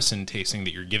comparison tasting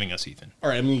that you're giving us, Ethan. All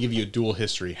right, I'm going to give you a dual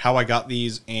history, how I got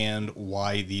these and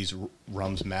why these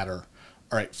rums matter.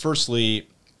 All right, firstly,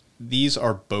 these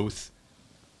are both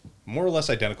more or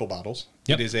less identical bottles.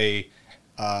 Yep. It is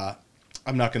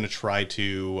I'm not going to try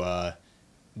to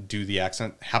do the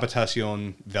accent,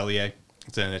 Habitation Velier.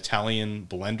 It's an Italian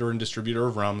blender and distributor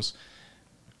of rums.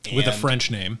 With a And-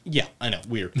 French name. Yeah, I know,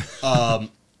 weird.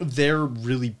 They're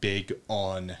really big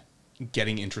on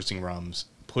getting interesting rums,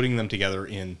 putting them together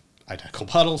in identical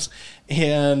bottles,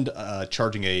 and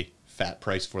charging a fat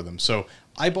price for them. So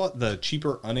I bought the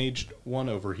cheaper unaged one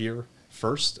over here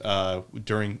first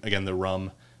during, again, the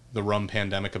rum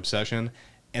pandemic obsession,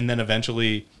 and then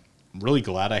eventually, I'm really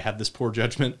glad I had this poor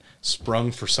judgment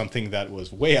sprung for something that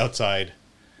was way outside.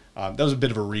 That was a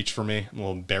bit of a reach for me. I'm a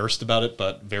little embarrassed about it,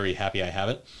 but very happy I have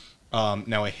it.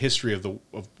 Now, a history of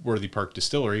Worthy Park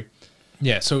Distillery.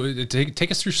 Yeah, so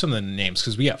take us through some of the names,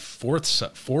 because we got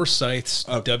Forsyth's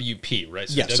WP, right?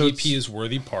 So yeah, so WP is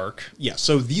Worthy Park. Yeah,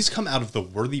 so these come out of the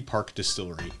Worthy Park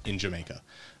Distillery in Jamaica.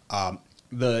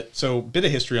 So bit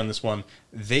of history on this one.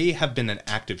 They have been an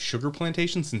active sugar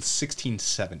plantation since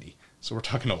 1670. So we're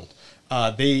talking old.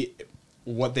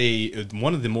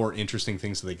 One of the more interesting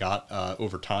things that they got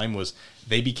over time was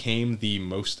they became the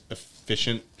most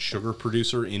efficient sugar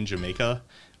producer in Jamaica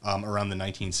around the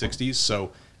 1960s.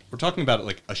 So we're talking about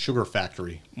like a sugar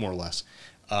factory, more or less.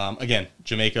 Again,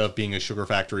 Jamaica being a sugar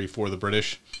factory for the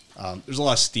British. There's a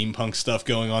lot of steampunk stuff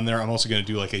going on there. I'm also going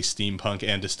to do like a steampunk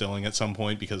and distilling at some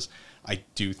point, because I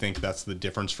do think that's the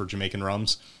difference for Jamaican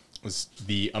rums, is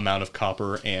the amount of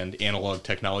copper and analog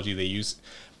technology they use.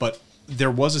 But there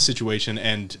was a situation,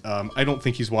 and I don't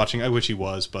think he's watching. I wish he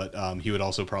was, but he would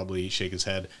also probably shake his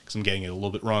head because I'm getting it a little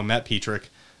bit wrong. Matt Petrick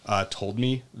told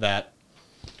me that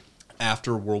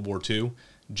after World War II,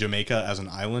 Jamaica as an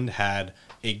island had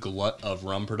a glut of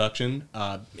rum production,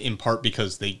 in part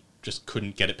because they just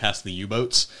couldn't get it past the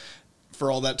U-boats for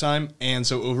all that time, and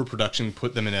so overproduction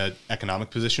put them in an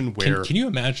economic position where... Can you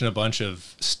imagine a bunch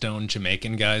of stone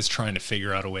Jamaican guys trying to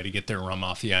figure out a way to get their rum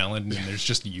off the island, and there's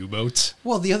just U-boats?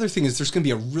 Well, the other thing is there's going to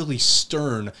be a really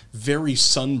stern, very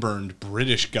sunburned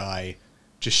British guy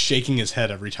just shaking his head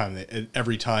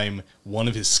every time one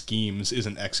of his schemes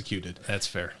isn't executed. That's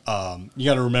fair. You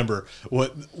got to remember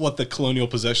what the colonial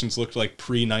possessions looked like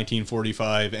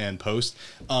pre-1945 and post.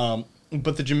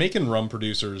 But the Jamaican rum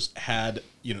producers had,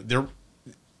 their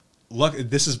luck.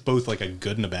 This is both like a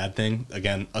good and a bad thing.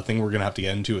 Again, a thing we're going to have to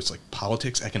get into. It's like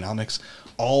politics, economics,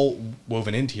 all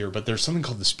woven into here. But there's something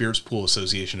called the Spirits Pool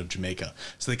Association of Jamaica.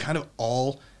 So they kind of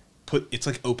all it's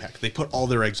like OPEC. They put all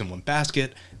their eggs in one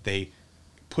basket. They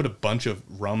put a bunch of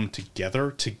rum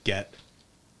together to get,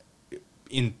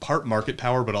 in part, market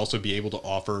power, but also be able to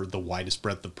offer the widest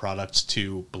breadth of products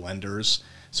to blenders.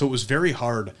 So it was very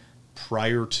hard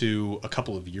prior to a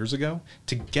couple of years ago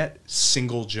to get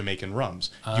single Jamaican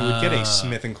rums. You would get a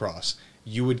Smith & Cross.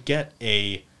 You would get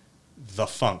the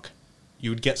Funk.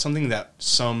 You would get something that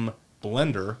some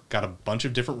blender got a bunch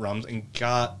of different rums and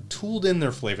got tooled in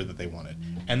their flavor that they wanted.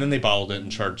 And then they bottled it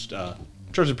and charged a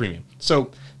premium.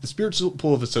 So the Spirits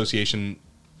Pool Association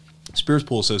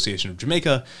of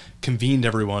Jamaica convened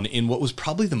everyone in what was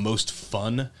probably the most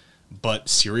fun but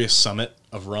serious summit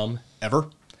of rum ever.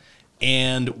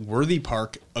 And Worthy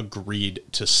Park agreed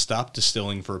to stop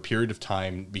distilling for a period of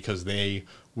time because they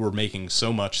were making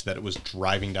so much that it was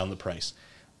driving down the price.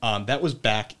 That was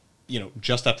back,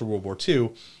 just after World War II.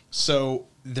 So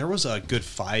there was a good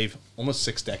 5, almost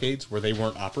 6 decades where they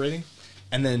weren't operating.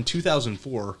 And then in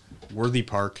 2004, Worthy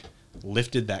Park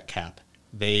lifted that cap.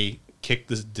 They kicked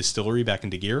the distillery back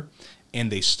into gear,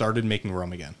 and they started making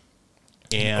rum again.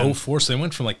 And 04, so they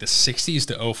went from like the 60s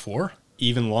to 04?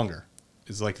 Even longer.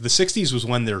 It's like the 60s was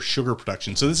when their sugar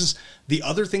production. So this is the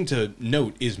other thing to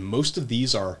note is most of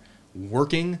these are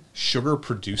working sugar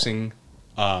producing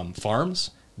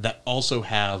farms that also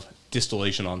have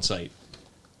distillation on site.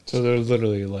 So they're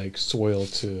literally like soil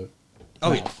to...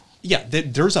 Oh, yeah.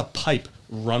 There's a pipe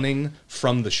running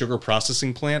from the sugar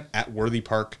processing plant at Worthy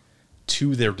Park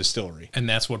to their distillery. And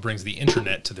that's what brings the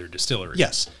internet to their distillery.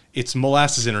 Yes. It's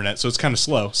molasses internet, so it's kind of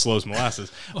slow. Slow as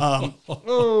molasses.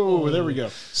 There we go.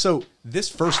 So this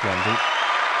first one,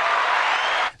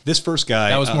 this first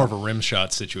guy... That was more of a rim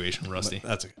shot situation, Rusty.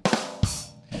 That's okay.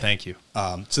 Thank you.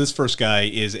 So this first guy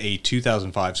is a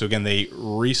 2005. So again, they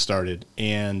restarted,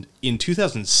 and in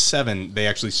 2007 they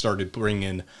actually started bringing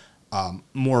in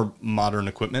more modern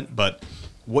equipment. But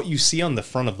what you see on the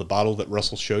front of the bottle that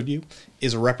Russell showed you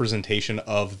is a representation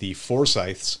of the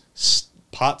Forsyth's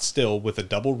pot still with a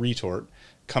double retort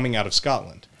coming out of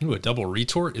Scotland. Ooh, a double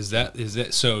retort? Is that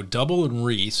so double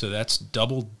and so that's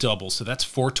double, so that's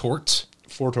 4 torts?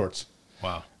 4 torts.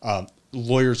 Wow.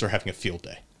 Lawyers are having a field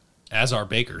day. As are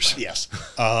bakers. Yes.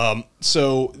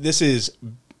 So this is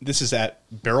at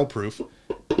barrel proof.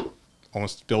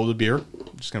 Almost spilled a beer.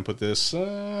 I'm just going to put this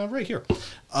right here.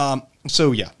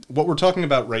 So yeah, what we're talking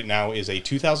about right now is a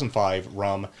 2005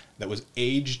 rum that was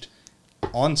aged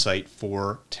on site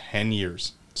for 10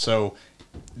 years. So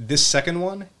this second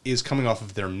one is coming off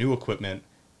of their new equipment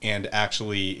and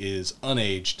actually is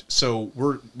unaged. So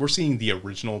we're seeing the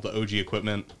original, the OG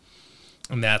equipment.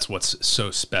 And that's what's so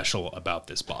special about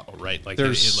this bottle, right? Like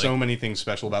There's so many things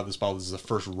special about this bottle. This is the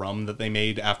first rum that they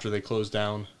made after they closed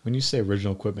down. When you say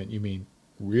original equipment, you mean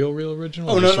real original?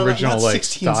 Oh, or no, original, not like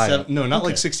 16, style? no, not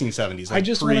like Okay. 1670s. Like I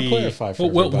just want to clarify for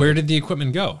Well, everybody. where did the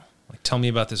equipment go? Like, tell me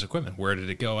about this equipment. Where did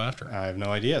it go after? I have no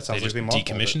idea. It sounds They like they just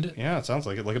decommissioned it? Yeah, it sounds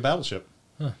like it, like a battleship.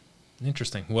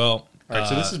 Interesting. Well, All right,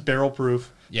 so this is barrel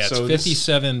proof. yeah, so it's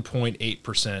 57.8%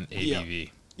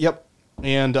 ABV. Yep.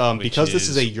 And because this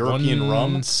is a European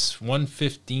rum,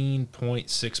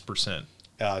 115.6%.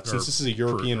 since this is a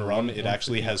European rum, it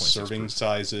actually has 115.6%. serving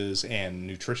sizes and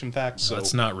nutrition facts. So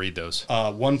Let's not read those.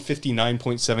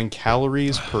 159.7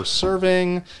 calories per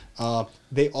serving.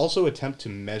 They also attempt to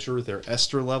measure their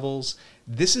ester levels.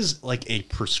 This is like a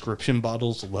prescription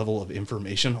bottle's level of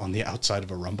information on the outside of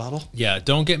a rum bottle. Yeah,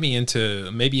 don't get me into.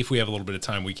 Maybe if we have a little bit of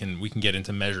time, we can get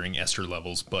into measuring ester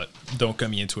levels, but don't get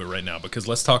me into it right now because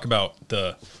let's talk about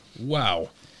the. Wow.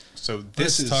 So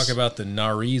Let's talk about the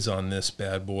naris on this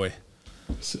bad boy.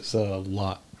 This is a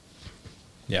lot.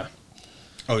 Yeah.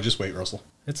 Oh, just wait, Russell.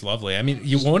 It's lovely. I mean,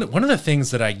 one of the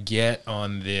things that I get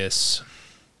on this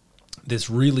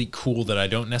really cool that I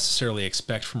don't necessarily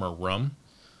expect from a rum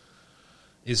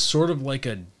is sort of like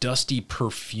a dusty,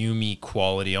 perfumey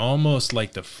quality, almost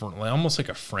like a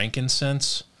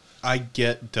frankincense. I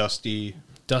get dusty,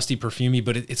 perfumey,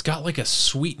 but it's got like a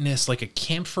sweetness, like a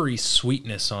camphory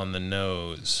sweetness on the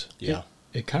nose. Yeah.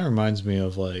 It kind of reminds me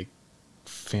of like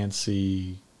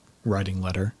fancy writing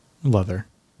leather. Like,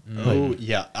 Oh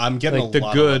yeah, I'm getting like a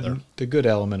lot of leather. the good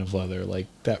element of leather, like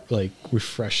that, like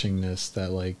refreshingness, that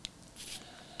like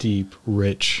deep,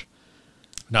 rich.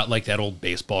 Not like that old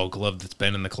baseball glove that's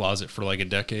been in the closet for like a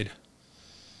decade.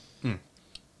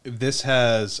 This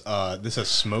has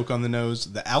smoke on the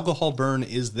nose. The alcohol burn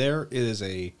is there. It is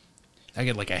a I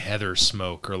get like a heather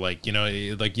smoke, or like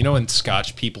when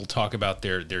Scotch people talk about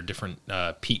their different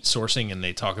peat sourcing, and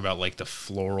they talk about like the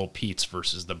floral peats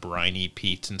versus the briny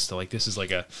peats and stuff. Like this is like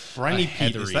a briny a Pete.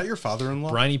 heathery. Is that your father-in-law?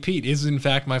 Briny Pete is in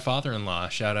fact my father-in-law.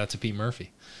 Shout out to Pete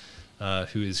Murphy,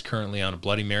 who is currently on a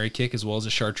Bloody Mary kick as well as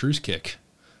a chartreuse kick.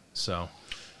 So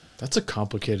That's a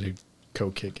complicated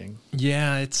co-kicking.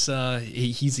 yeah, it's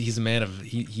he's a man of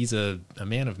he's a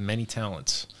man of many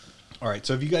talents. All right.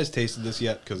 So have you guys tasted this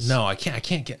yet? Because No, I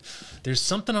can't get. There's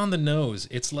something on the nose.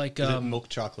 It's like is it milk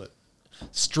chocolate?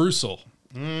 streusel.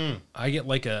 I get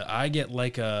like a. I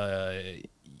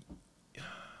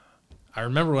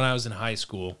remember when I was in high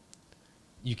school,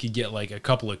 you could get like a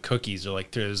couple of cookies, or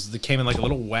like they came in like a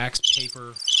little wax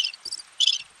paper.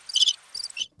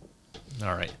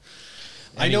 All right.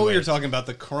 I know what Anyway, you're talking about.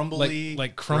 The crumbly,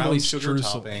 like crumbly brown sugar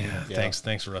streusel. topping. Yeah,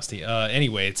 Thanks, Rusty.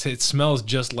 Anyway, it smells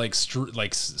just like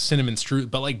cinnamon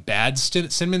streusel, but like bad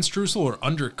cinnamon streusel or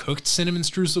undercooked cinnamon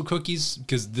streusel cookies,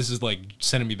 because this is like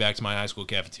sending me back to my high school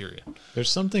cafeteria. There's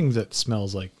something that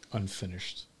smells like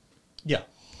unfinished. Yeah.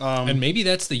 And maybe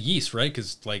that's the yeast, right?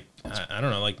 Because like I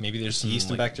don't know, like maybe there's some Yeast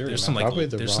and like, bacteria, There's man. some like Probably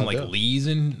the there's raw some like dough. lees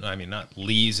in. I mean, not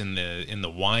lees in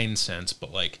the wine sense,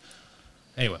 but like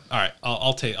anyway. All right,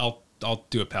 I'll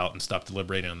do a palate and stop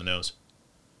deliberating on the nose.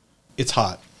 It's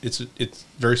hot. It's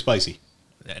very spicy.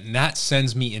 And that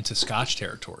sends me into Scotch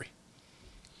territory.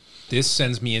 This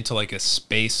sends me into like a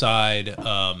Speyside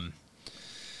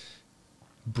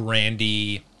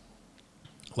brandy,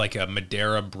 like a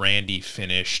Madeira brandy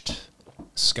finished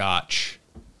Scotch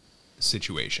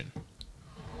situation.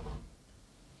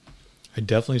 I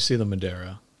definitely see the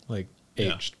Madeira, like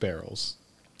Yeah. aged barrels.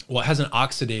 Well, it has an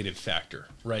oxidative factor,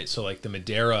 right? So like the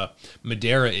Madeira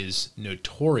is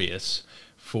notorious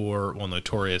for,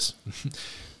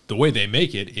 the way they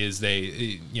make it is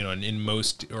in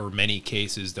most or many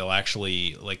cases, they'll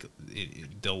actually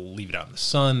they'll leave it out in the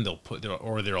sun, they'll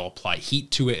apply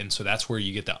heat to it. And so that's where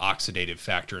you get the oxidative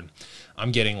factor. And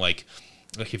I'm getting like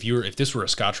like if this were a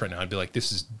Scotch right now, I'd be like,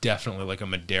 this is definitely like a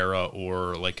Madeira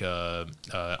or like a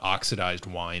oxidized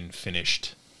wine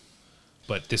finished.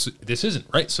 But this isn't,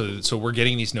 right? So we're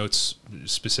getting these notes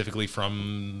specifically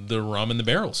from the rum and the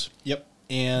barrels. Yep.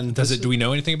 And do we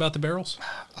know anything about the barrels?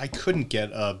 I couldn't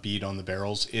get a bead on the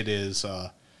barrels. It is,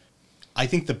 I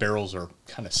think the barrels are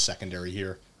kind of secondary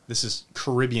here. This is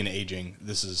Caribbean aging.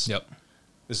 This is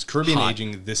Caribbean Hot.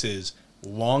 aging. This is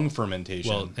long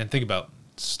fermentation. Well, and think about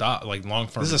long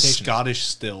fermentation. This is a Scottish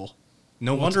still.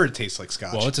 No wonder it tastes like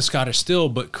Scotch. Well, it's a Scottish still,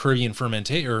 but Caribbean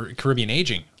fermentation or Caribbean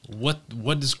aging. What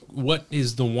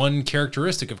is the one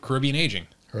characteristic of Caribbean aging?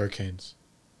 Hurricanes.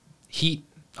 Heat,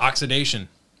 oxidation,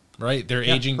 right? They're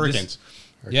aging. Hurricanes.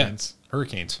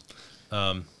 Hurricanes.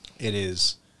 It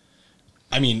is.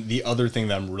 I mean, the other thing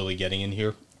that I'm really getting in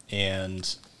here,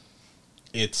 and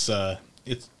it's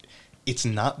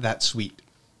not that sweet.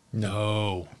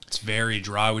 No, it's very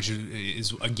dry, which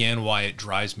is again why it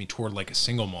drives me toward like a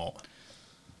single malt.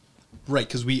 Right,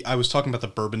 because I was talking about the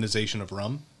bourbonization of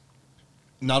rum.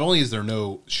 Not only is there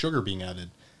no sugar being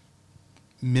added,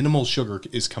 minimal sugar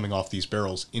is coming off these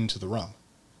barrels into the rum,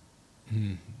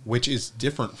 which is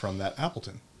different from that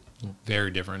Appleton.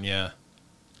 Very different, yeah.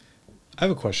 I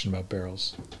have a question about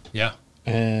barrels. Yeah.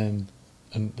 And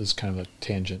this is kind of a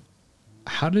tangent.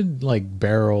 How did like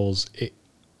barrels,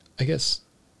 I guess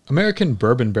American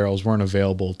bourbon barrels weren't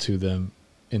available to them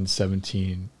in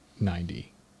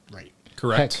 1790. Right.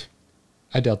 Correct. Heck,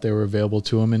 I doubt they were available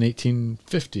to them in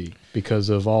 1850 because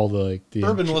of all the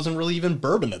Bourbon wasn't really even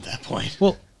bourbon at that point.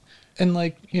 Well, and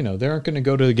like, you know, they aren't going to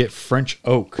go to get French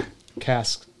oak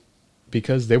casks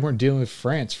because they weren't dealing with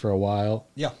France for a while.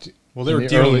 Yeah. Well, they were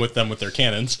dealing with them with their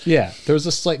cannons. Yeah. There was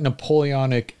a slight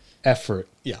Napoleonic effort.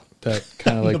 Yeah. That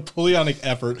kind of like Napoleonic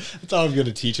effort. That's how I'm going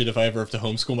to teach it if I ever have to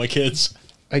homeschool my kids.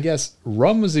 I guess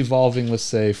rum was evolving, let's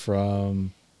say,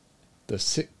 from the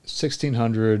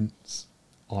 1600s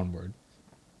onward.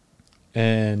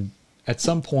 And at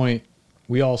some point,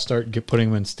 we all start putting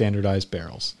them in standardized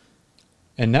barrels.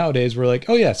 And nowadays, we're like,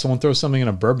 oh, yeah, someone throws something in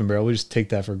a bourbon barrel. We just take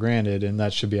that for granted, and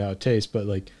that should be how it tastes. But,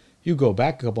 like, you go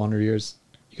back a couple hundred years,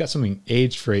 you got something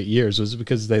aged for 8 years. Was it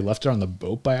because they left it on the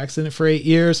boat by accident for 8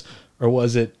 years? Or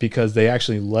was it because they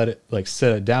actually let it, like,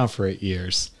 set it down for 8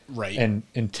 years? Right. And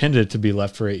intended it to be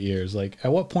left for 8 years? Like,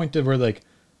 at what point did we're like,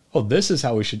 oh, this is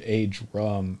how we should age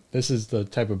rum. This is the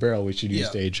type of barrel we should use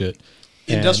to age it.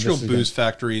 Industrial booze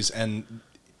factories and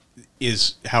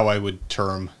is how I would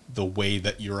term the way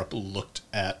that Europe looked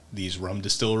at these rum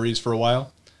distilleries for a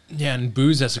while. Yeah, and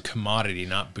booze as a commodity,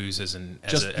 not booze as an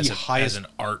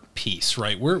art piece,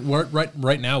 right? We're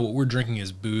right now what we're drinking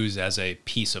is booze as a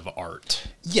piece of art.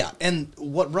 Yeah, and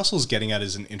what Russell's getting at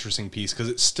is an interesting piece because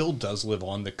it still does live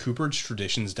on. The cooperage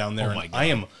traditions down there. Oh my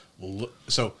God.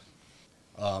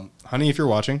 Honey, if you're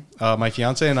watching, my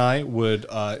fiance and I would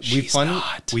She's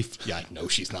not. No,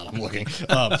 she's not. I'm looking.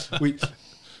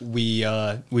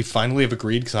 We finally have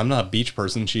agreed because I'm not a beach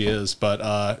person. She is, but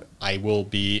I will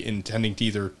be intending to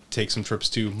either take some trips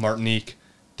to Martinique,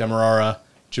 Demerara,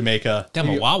 Jamaica,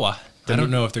 Demawawa. I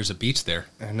don't know if there's a beach there.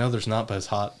 I know there's not, but it's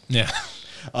hot. Yeah.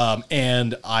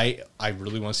 And I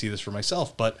really want to see this for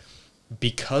myself, but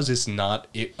because it's not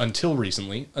until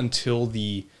recently, until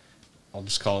the I'll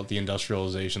just call it the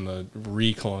industrialization, the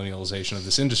recolonialization of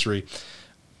this industry,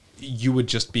 you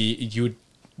would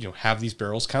have these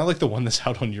barrels, kind of like the one that's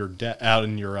out on your out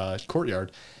in your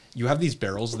courtyard. You have these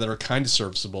barrels that are kind of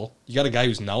serviceable. You got a guy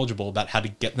who's knowledgeable about how to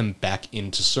get them back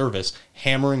into service,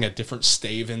 hammering a different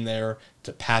stave in there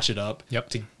to patch it up,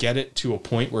 to get it to a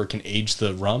point where it can age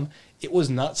the rum. It was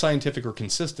not scientific or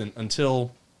consistent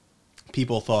until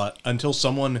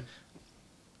someone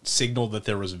signaled that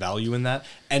there was value in that.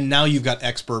 And now you've got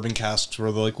ex-bourbon casks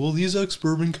where they're like, well, these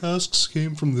ex-bourbon casks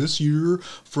came from this year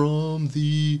from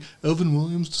the Elvin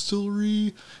Williams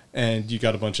distillery. And you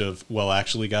got a bunch of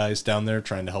actually guys down there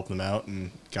trying to help them out,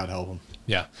 and God help them.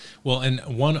 Yeah. Well, and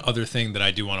one other thing that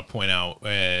I do want to point out,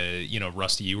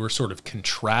 Rusty, you were sort of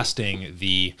contrasting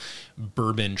the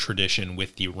bourbon tradition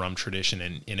with the rum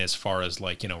tradition in as far as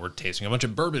we're tasting a bunch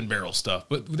of bourbon barrel stuff,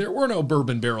 but there were no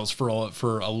bourbon barrels for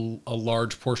a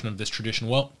large portion of this tradition.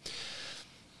 Well,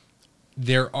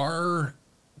 there are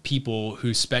people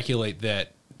who speculate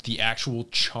that the actual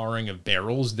charring of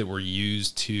barrels that were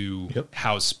used to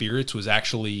house spirits was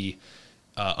actually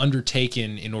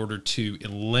undertaken in order to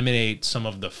eliminate some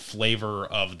of the flavor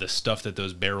of the stuff that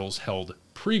those barrels held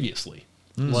previously.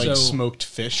 Like smoked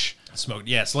fish. It's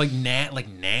like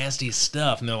nasty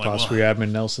stuff. And they're like, possibly Admiral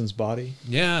Nelson's body.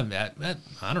 Yeah, that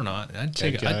I don't know. I'd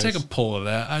take a pull of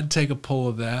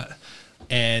that.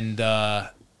 And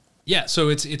so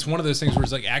it's one of those things where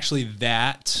it's like, actually,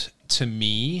 that to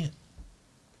me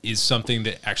is something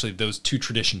that actually those two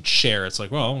traditions share. It's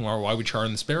like, well, why are we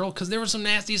charring this barrel? Because there was some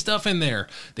nasty stuff in there.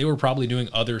 They were probably doing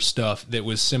other stuff that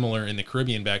was similar in the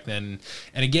Caribbean back then.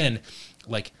 And again,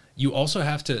 like, you also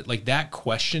have to, like, that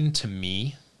question to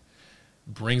me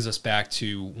brings us back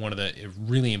to one of the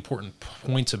really important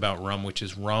points about rum, which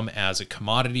is rum as a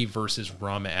commodity versus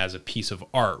rum as a piece of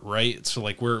art, right? So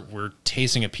like we're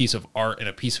tasting a piece of art and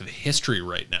a piece of history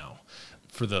right now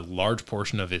for the large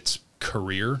portion of its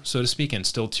career, so to speak, and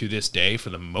still to this day, for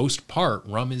the most part,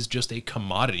 rum is just a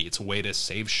commodity. It's a way to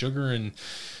save sugar and,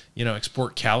 you know,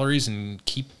 export calories and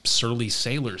keep surly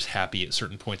sailors happy at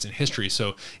certain points in history.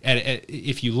 So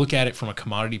if you look at it from a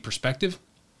commodity perspective,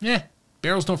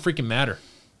 barrels don't freaking matter.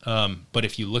 But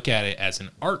if you look at it as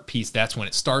an art piece, that's when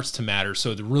it starts to matter.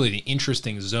 So the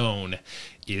interesting zone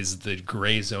is the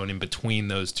gray zone in between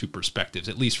those two perspectives,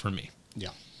 at least for me. Yeah.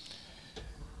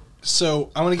 So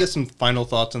I want to get some final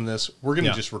thoughts on this. We're going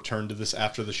to just return to this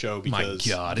after the show because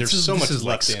My God, there's so much this is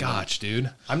left like in. scotch, dude.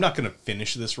 I'm not going to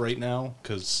finish this right now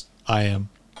because... I am.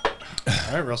 All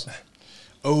right, Russell.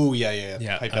 Oh, yeah.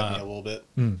 Yeah, Hype up me a little bit.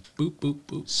 Boop, boop,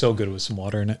 boop. So good with some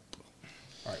water in it.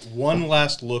 All right, one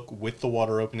last look with the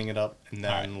water opening it up, and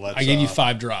then let's... I gave you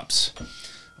 5 drops.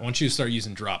 I want you to start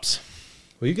using drops.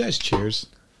 Will you guys cheers?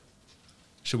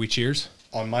 Should we cheers?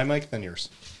 On my mic, then yours.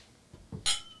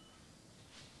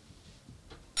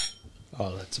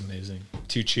 Oh, that's amazing.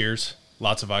 2 cheers.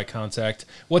 Lots of eye contact.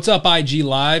 What's up, IG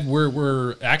Live?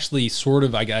 We're actually sort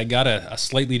of, I got a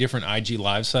slightly different IG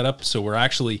Live setup. So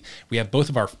we have both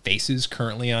of our faces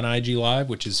currently on IG Live,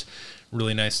 which is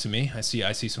really nice to me. I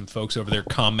see some folks over there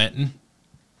commenting,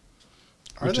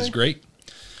 which is great.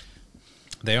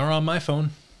 They are on my phone.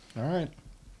 All right.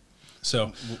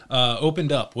 So,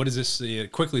 opened up. What is this?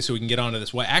 Quickly, so we can get onto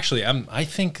this. Well, actually, I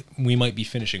think we might be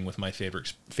finishing with my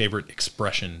favorite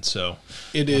expression. So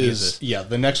it is. Yeah,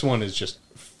 the next one is just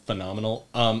phenomenal.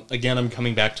 Again, I'm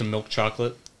coming back to milk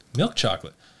chocolate. Milk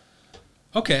chocolate.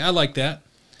 Okay, I like that.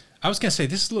 I was gonna say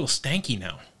this is a little stanky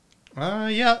now.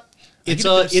 Yeah. It's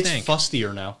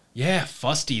fustier now. Yeah,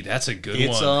 fusty. That's a good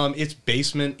one. It's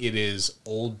basement. It is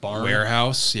old barn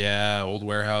warehouse. Yeah, old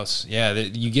warehouse. Yeah,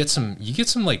 you get some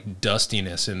like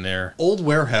dustiness in there. Old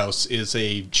warehouse is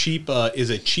a cheap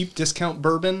discount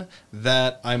bourbon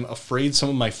that I'm afraid some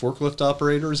of my forklift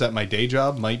operators at my day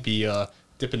job might be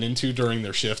dipping into during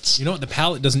their shifts. You know what? The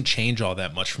palate doesn't change all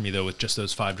that much for me though with just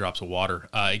those 5 drops of water.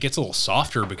 It gets a little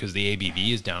softer because the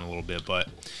ABV is down a little bit, but.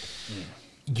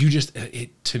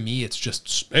 To me, it's just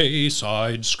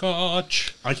Speyside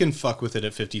Scotch. I can fuck with it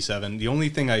at 57. The only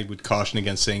thing I would caution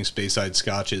against saying Speyside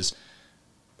Scotch is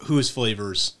whose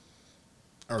flavors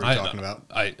are we talking about?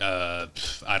 I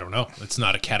don't know. It's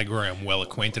not a category I'm well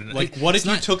acquainted in. Like, what if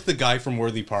you took the guy from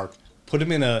Worthy Park, put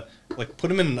him in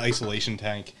an isolation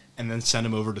tank, and then sent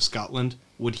him over to Scotland?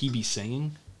 Would he be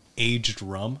saying aged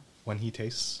rum when he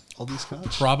tastes all these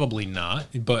scotch? Probably not.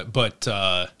 But.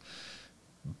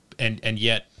 And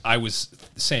yet I was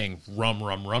saying rum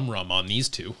on these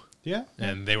two. Yeah.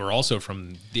 And they were also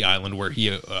from the island where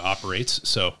he operates.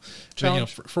 So,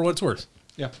 for what it's worth.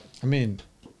 Yeah. I mean,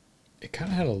 it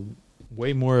kind of had a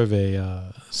way more of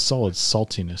a solid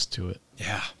saltiness to it.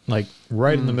 Yeah. Like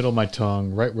right in the middle of my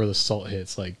tongue, right where the salt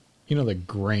hits, like, you know, the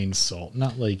grain salt,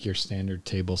 not like your standard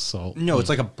table salt. No, it's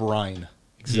like a brine.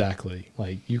 Exactly.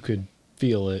 Like you could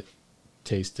feel it,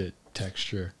 taste it,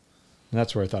 texture. And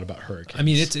that's where I thought about Hurricanes. I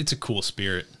mean, it's a cool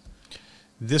spirit.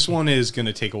 This one is going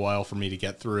to take a while for me to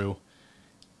get through.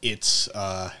 It's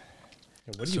what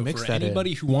do you so mix for that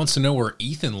anybody in? who wants to know where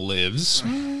Ethan lives,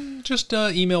 just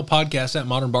email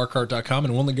podcast@modernbarcart.com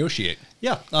and we'll negotiate.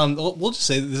 Yeah, we'll just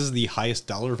say that this is the highest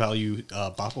dollar value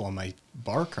bottle on my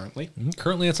bar currently.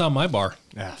 Currently, it's on my bar.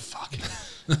 Ah, fuck.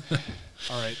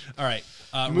 All right.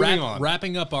 Moving on.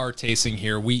 Wrapping up our tasting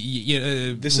here,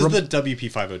 this is the WP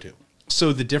 502.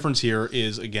 So the difference here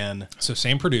is, again... So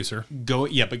same producer.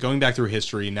 But going back through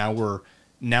history, now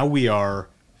we are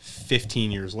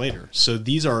 15 years later. So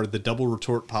these are the double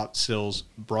retort pot stills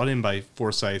brought in by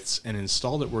Forsyths and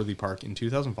installed at Worthy Park in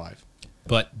 2005.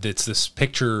 But it's this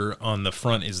picture on the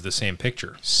front is the same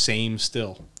picture. Same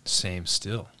still. Same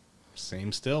still.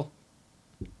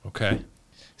 Okay.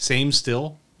 Same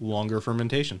still, longer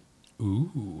fermentation.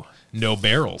 Ooh. No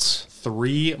barrels.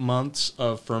 3 months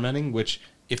of fermenting, which...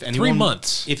 If anyone, 3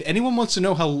 months. If anyone wants to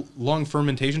know how long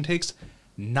fermentation takes,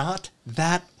 not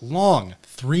that long.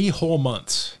 3 whole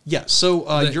months. Yeah,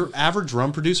 so your average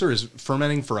rum producer is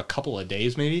fermenting for a couple of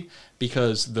days maybe,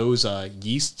 because those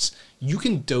yeasts, you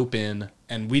can dope in,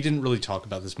 and we didn't really talk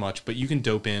about this much, but you can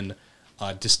dope in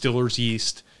distiller's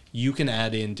yeast, You can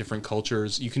add in different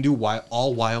cultures. You can do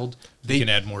all wild. They can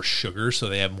add more sugar so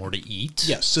they have more to eat.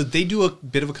 Yeah, so they do a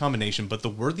bit of a combination, but the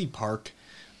Worthy Park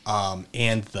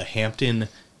and the Hampton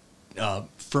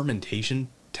fermentation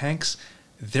tanks,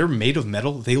 they're made of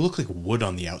metal. They look like wood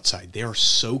on the outside. They are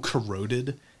so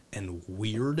corroded and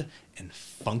weird and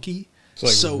funky.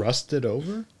 So rusted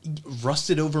over?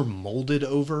 Rusted over, molded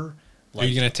over. Are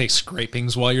you going to take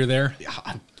scrapings while you're there? Yeah,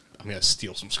 I'm going to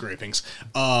steal some scrapings.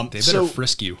 They better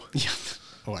frisk you. Yeah.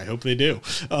 Oh, I hope they do.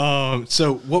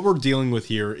 So what we're dealing with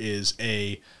here is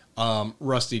a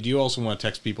Rusty. Do you also want to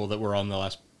text people that were on the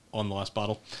last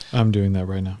bottle? I'm doing that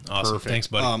right now. Awesome. Perfect. Thanks,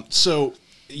 buddy. So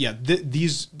yeah,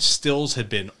 these stills had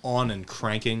been on and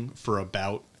cranking for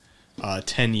about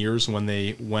 10 years when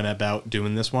they went about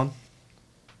doing this one.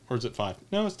 Or is it 5?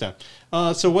 No, it's 10.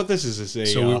 So what this is a...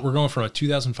 So we're going from a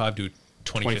 2005 to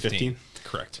 2015.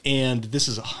 Correct. And this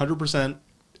is 100%,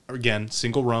 again,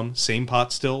 single rum, same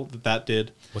pot still that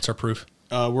did. What's our proof?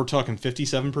 We're talking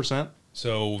 57%.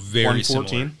 So very similar.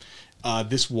 114.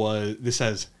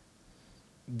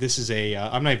 This is a...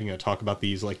 I'm not even going to talk about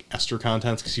these like ester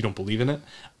contents because you don't believe in it.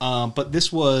 But this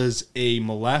was a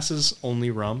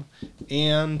molasses-only rum.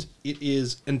 And it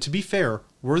is... And to be fair...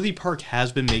 Worthy Park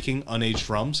has been making unaged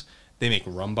rums. They make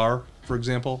Rum Bar, for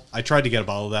example. I tried to get a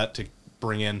bottle of that to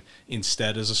bring in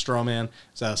instead as a straw man.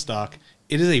 It's out of stock.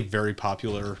 It is a very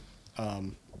popular,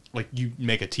 like you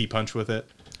make a tea punch with it.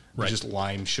 Right. Just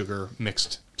lime, sugar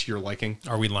mixed to your liking.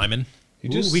 Are we liming? You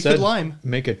just we could lime.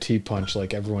 Make a tea punch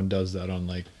like everyone does that on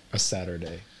like a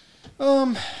Saturday.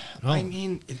 I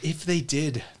mean, if they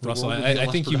did, Russell, I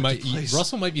think you might.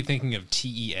 Russell might be thinking of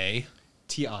TEA.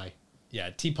 TI. Yeah,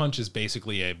 tea punch is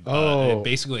basically a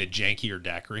jankier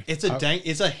daiquiri.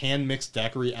 It's a hand mixed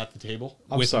daiquiri at the table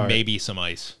with maybe some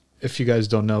ice. If you guys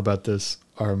don't know about this,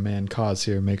 our man Kaz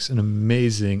here makes an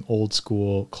amazing old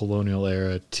school colonial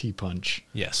era tea punch.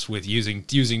 Yes, with using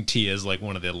tea as like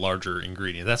one of the larger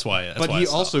ingredients. That's why. But he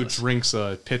also drinks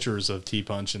pitchers of tea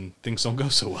punch and things don't go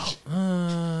so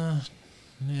well.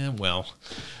 Yeah, well.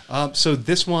 So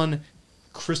this one,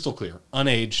 crystal clear,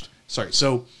 unaged. Sorry.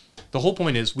 So the whole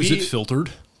point is Is it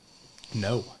filtered?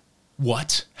 No.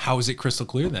 What? How is it crystal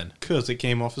clear then? Because it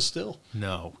came off a still.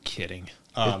 No kidding.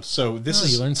 So this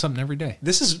is you learn something every day.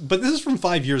 This is from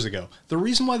 5 years ago. The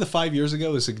reason why the 5 years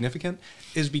ago is significant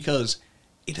is because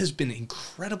it has been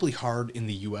incredibly hard in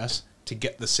the U.S. to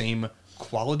get the same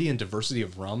quality and diversity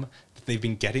of rum that they've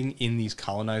been getting in these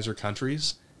colonizer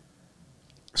countries.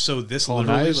 So this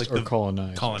colonized literally or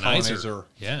colonized? Colonizer.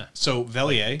 Yeah. So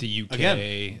Velier, the UK,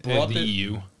 again, brought the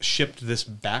EU, shipped this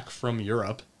back from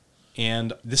Europe,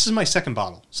 and this is my second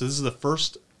bottle. So this is the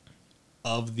first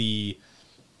of the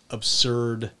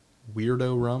absurd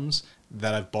weirdo rums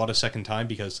that I've bought a second time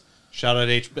because shout out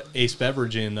Ace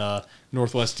Beverage in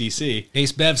Northwest DC.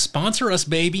 Ace Bev, sponsor us,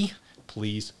 baby.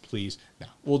 Please. No,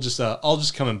 we'll just I'll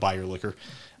just come and buy your liquor.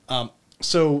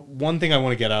 So one thing I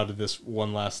want to get out of this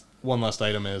one last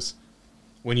item is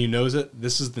when you nose it,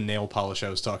 this is the nail polish I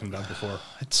was talking about before.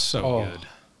 It's so good.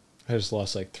 I just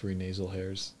lost like 3 nasal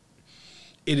hairs.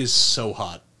 It is so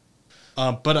hot.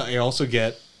 But I also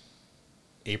get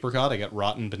apricot. I get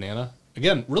rotten banana.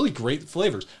 Again, really great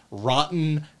flavors.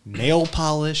 Rotten nail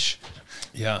polish.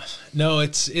 Yeah. No,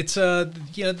 it's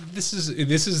yeah, this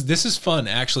is fun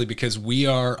actually because we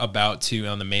are about to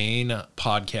on the main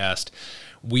podcast,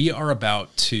 we are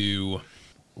about to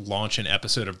launch an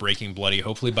episode of Breaking Bloody,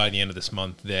 hopefully by the end of this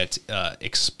month, that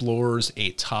explores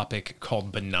a topic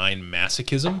called benign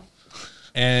masochism.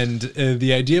 And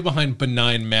the idea behind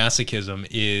benign masochism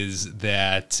is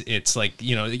that it's like,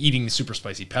 you know, eating super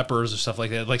spicy peppers or stuff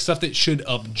like that, like stuff that should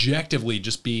objectively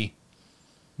just be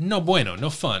no bueno, no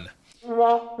fun.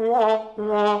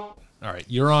 All right,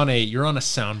 you're on a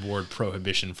soundboard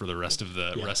prohibition for the rest of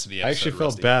the episode. I actually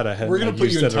felt bad. I had We're gonna put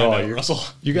you in timeout, Russell.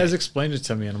 You guys explained it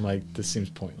to me, and I'm like, this seems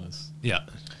pointless. Yeah. All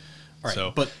right,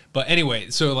 so, but anyway,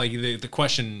 so like the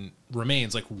question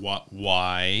remains like,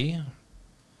 why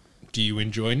do you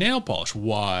enjoy nail polish?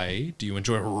 Why do you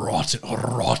enjoy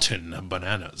rotten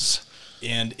bananas?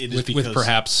 And it is because with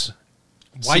perhaps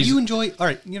why do you enjoy? All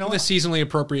right, you know the seasonally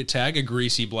appropriate tag, a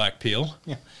greasy black peel.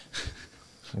 Yeah.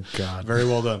 Oh God. Very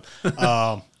well done.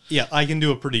 Yeah, I can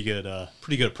do a pretty good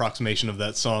approximation of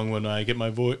that song when I get my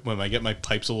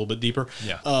pipes a little bit deeper.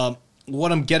 Yeah.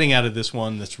 What I'm getting out of this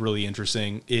one that's really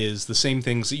interesting is the same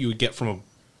things that you would get from a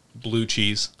blue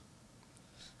cheese.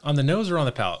 On the nose or on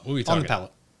the palate? What are we talking? On the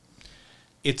palate.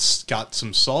 It's got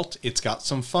some salt. It's got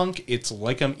some funk. It's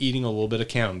like I'm eating a little bit of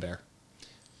camembert.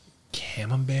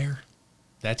 Camembert?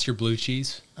 That's your blue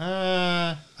cheese?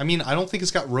 I mean, I don't think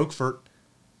it's got Roquefort.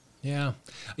 Yeah.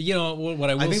 You know, what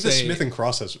I will say... I think the Smith and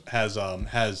Cross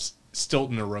has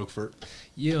Stilton or Roquefort.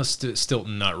 You know,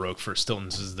 Stilton, not Roquefort.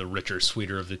 Stilton's is the richer,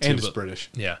 sweeter of the two. And it's British.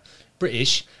 Yeah.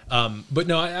 British. But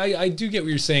no, I do get what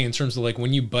you're saying in terms of like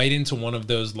when you bite into one of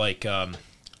those like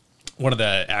one of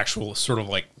the actual sort of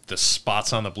like the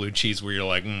spots on the blue cheese where you're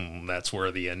like, that's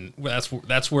where the end. That's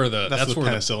where the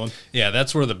penicillin.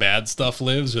 That's where the bad stuff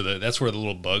lives, or that's where the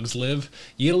little bugs live.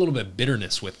 You get a little bit of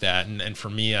bitterness with that, and for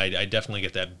me, I definitely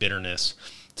get that bitterness.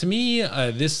 To me,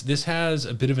 this has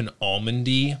a bit of an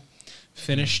almondy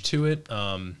finish to it.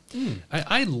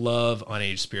 I love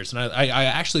unaged spirits, and I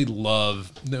actually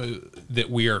love that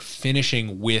we are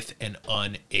finishing with an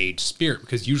unaged spirit,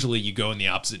 because usually you go in the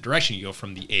opposite direction. You go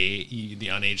from the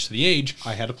unaged to the aged.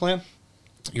 I had a plan.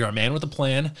 You're a man with a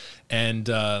plan, and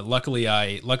luckily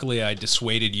I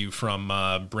dissuaded you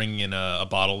from bringing in a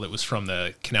bottle that was from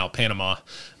the Canal Panama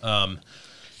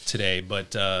today,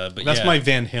 but that's my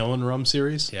Van Halen rum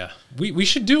series. Yeah, we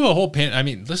should do a whole I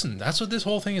mean, listen, that's what this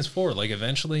whole thing is for. Like,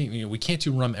 eventually, we can't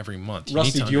do rum every month.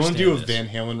 Rusty, do you want to do a Van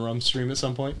Halen rum stream at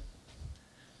some point?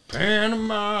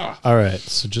 Panama. All right,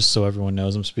 so just so everyone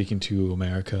knows, I'm speaking to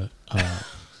America. I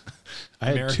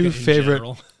had America two in favorite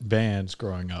general. bands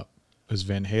growing up. It was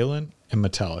Van Halen and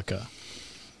Metallica.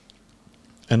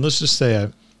 And let's just say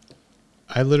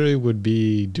I literally would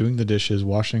be doing the dishes,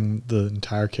 washing the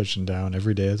entire kitchen down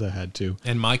every day as I had to.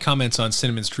 And my comments on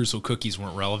Cinnamon Streusel cookies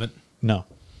weren't relevant. No,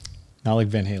 not like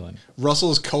Van Halen.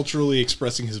 Russell is culturally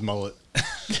expressing his mullet.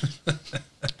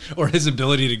 Or his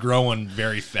ability to grow one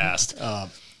very fast.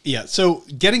 Yeah, so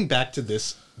getting back to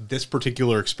this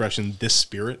particular expression, this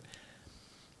spirit,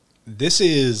 this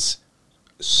is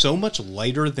so much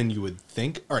lighter than you would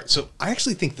think. All right, so I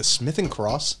actually think the Smith and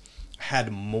Cross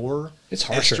had more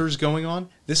esters going on.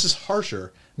 This is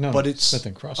harsher, but it's Smith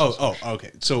and Cross.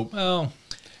 Okay. So Well,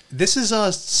 this is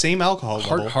same alcohol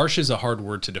level. harsh is a hard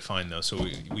word to define, though, so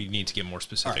we need to get more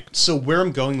specific. Right, so where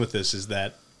I'm going with this is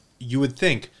that you would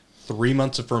think 3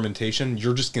 months of fermentation,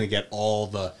 you're just going to get all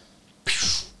the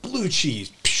blue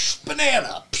cheese,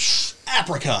 banana,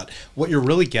 apricot. What you're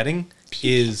really getting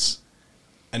is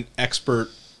an expert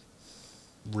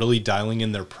really dialing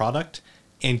in their product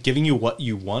and giving you what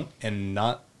you want and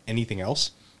not anything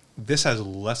else. This has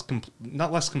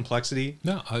not less complexity,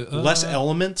 less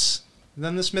elements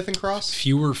than the Smith & Cross.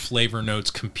 Fewer flavor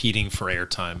notes competing for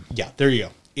airtime. Yeah, there you go.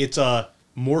 It's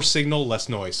more signal, less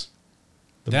noise.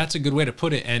 That's a good way to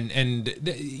put it. And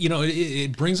you know,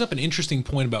 it brings up an interesting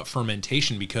point about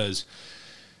fermentation, because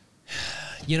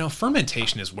you know,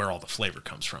 fermentation is where all the flavor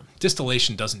comes from.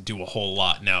 Distillation doesn't do a whole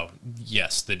lot. Now,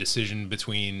 yes, the decision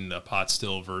between a pot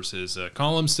still versus a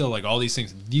column still, like all these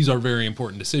things, these are very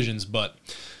important decisions, but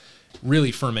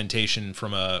really fermentation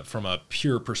from a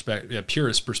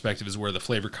purist perspective is where the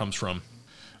flavor comes from.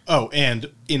 Oh,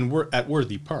 and at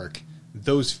Worthy Park,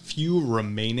 those few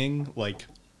remaining, like...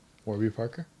 Warby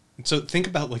Parker? So think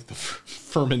about like the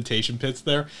fermentation pits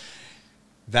there.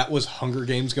 That was Hunger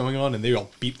Games going on, and they all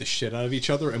beat the shit out of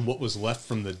each other. And what was left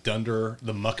from the dunder,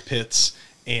 the muck pits,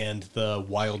 and the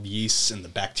wild yeasts and the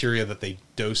bacteria that they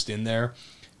dosed in there,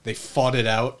 they fought it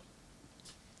out.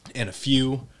 And a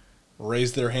few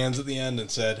raised their hands at the end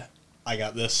and said, "I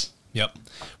got this." Yep.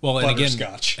 Well,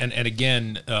 Butterscotch. and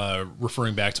again,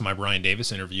 referring back to my Brian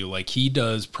Davis interview, like, he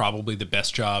does probably the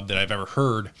best job that I've ever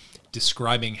heard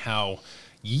describing how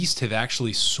yeast have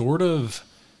actually sort of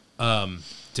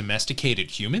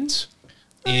domesticated humans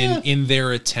in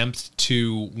their attempt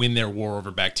to win their war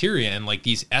over bacteria. And like,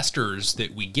 these esters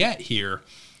that we get here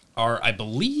are, I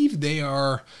believe they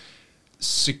are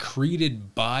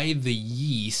secreted by the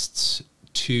yeasts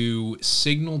to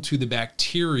signal to the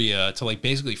bacteria to like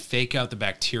basically fake out the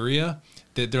bacteria,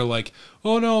 that they're like,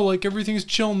 oh no, like everything's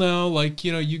chill now, like,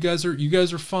 you know, you guys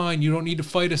are fine, you don't need to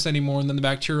fight us anymore. And then the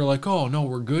bacteria are like, oh no,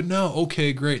 we're good now,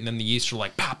 okay, great. And then the yeast are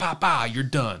like, pa pa pa, you're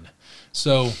done.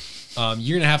 So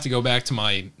you're gonna have to go back to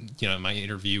my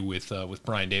interview with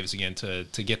Brian Davis again to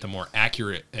get the more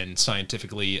accurate and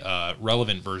scientifically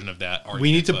relevant version of that argument.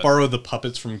 We need to borrow the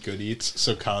puppets from Good Eats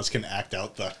so Kaz can act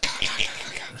out the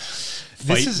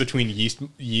fight between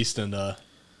yeast and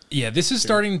yeah, this is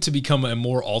starting to become a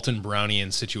more Alton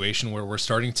Brownian situation where we're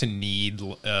starting to need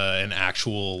an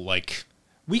actual, like,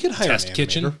 we could hire test an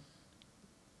kitchen. animator.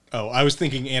 Oh, I was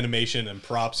thinking animation and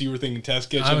props. You were thinking test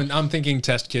kitchen. I'm thinking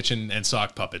test kitchen and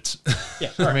sock puppets.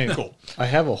 Yeah, I mean, cool. I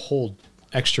have a whole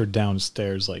extra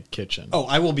downstairs like kitchen. Oh,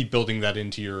 I will be building that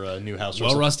into your new house.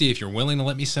 Well, Rusty, if you're willing to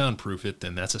let me soundproof it,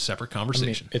 then that's a separate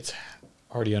conversation. I mean, it's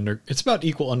already it's about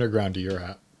equal underground to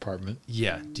your apartment.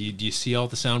 Yeah. Do you see all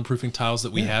the soundproofing tiles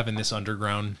that we have in this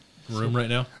underground room right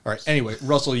now. All right. Anyway,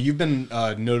 Russell, you've been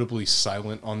notably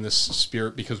silent on this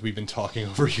spirit because we've been talking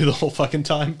over you the whole fucking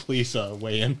time. Please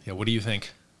weigh in. Yeah, what do you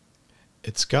think?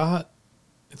 It's got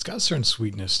a certain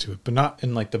sweetness to it, but not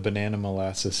in like the banana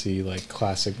molassesy like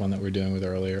classic one that we were doing with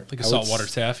earlier. Like a saltwater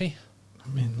taffy? I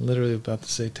mean, literally about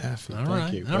to say taffy. All Thank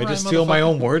right, you. all I right, just steal my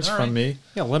own motherfucker. words All from right. me.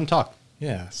 Yeah, let him talk.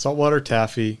 Yeah, saltwater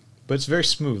taffy, but it's very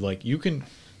smooth. Like you can,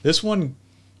 this one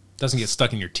Doesn't get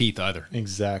stuck in your teeth either.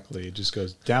 exactly. It just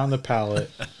goes down the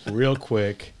palate real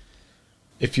quick.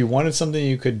 If you wanted something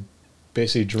you could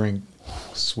basically drink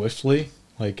swiftly,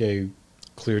 like a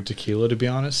clear tequila, to be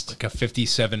honest. Like a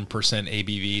 57%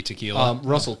 ABV tequila.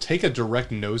 Russell, take a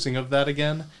direct nosing of that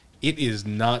again. It is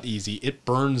not easy. It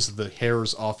burns the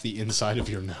hairs off the inside of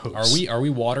your nose. Are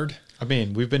we watered? I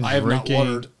mean, we've been I have not drinking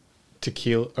watered.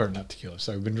 tequila, or not tequila.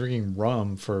 Sorry, we've been drinking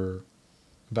rum for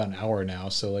about an hour now.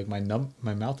 So like my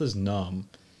mouth is numb.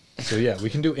 So yeah, we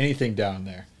can do anything down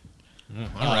there.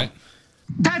 All right.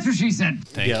 That's what she said.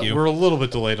 Thank yeah, you. we're a little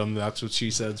bit delayed on that's what she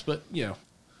says, but you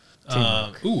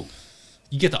know. Ooh,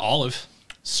 you get the olive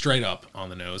straight up on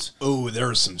the nose. Oh,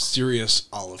 there's some serious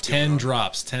olive. 10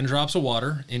 drops of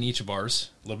water in each of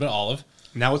ours. A little bit of olive.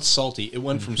 Now it's salty. It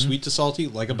went from sweet to salty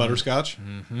like a butterscotch.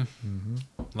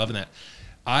 Loving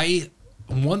that.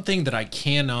 One thing that I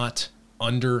cannot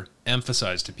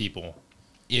underemphasize to people,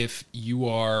 if you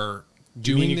are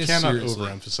doing You this cannot seriously,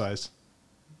 overemphasize.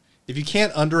 If you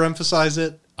can't underemphasize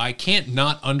it, I can't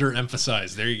not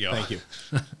underemphasize. There you go. thank you.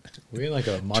 We like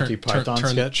a Monty Turn- Python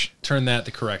sketch. Turn that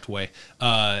the correct way.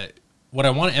 What I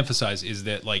want to emphasize is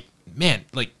that, like, man,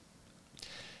 like,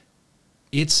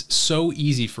 it's so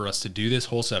easy for us to do this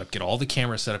whole setup, get all the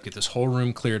cameras set up, get this whole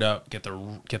room cleared up, get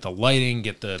the lighting,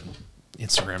 get the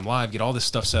Instagram Live, get all this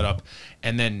stuff set up,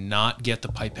 and then not get the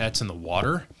pipettes in the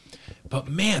water. But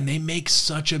man, they make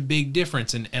such a big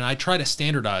difference, and I try to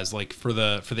standardize. Like for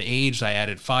the age, I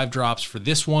added 5 drops for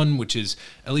this one, which is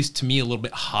at least to me a little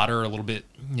bit hotter, a little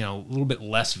bit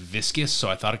less viscous. So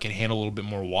I thought it could handle a little bit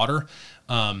more water,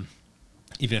 even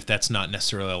if that's not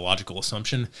necessarily a logical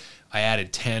assumption. I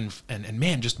added 10, and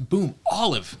man, just boom,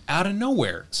 olive out of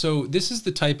nowhere. So this is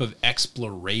the type of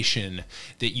exploration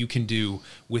that you can do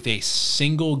with a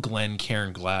single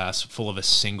Glencairn glass full of a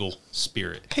single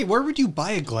spirit. Hey, where would you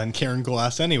buy a Glencairn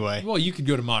glass anyway? Well, you could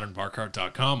go to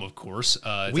modernbarcart.com, of course.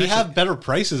 We have better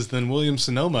prices than Williams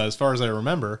Sonoma, as far as I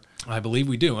remember. I believe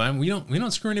we do. We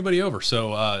don't screw anybody over.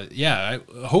 So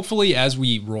hopefully as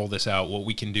we roll this out, what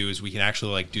we can do is we can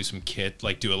actually like do some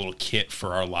do a little kit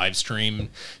for our live stream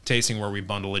tasting where we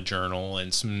bundle a journal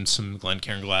and some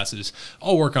Glencairn glasses.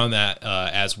 I'll work on that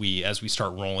as we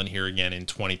start rolling here again in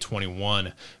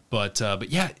 2021. But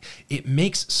yeah, it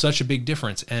makes such a big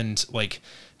difference. And like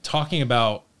talking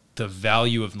about the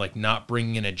value of like not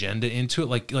bringing an agenda into it,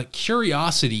 like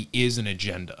curiosity is an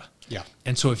agenda. Yeah.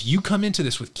 And so if you come into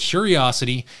this with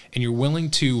curiosity and you're willing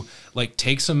to like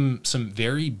take some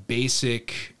very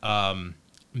basic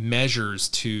measures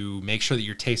to make sure that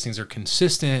your tastings are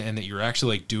consistent and that you're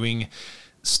actually like doing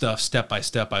stuff step by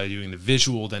step by doing the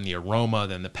visual, then the aroma,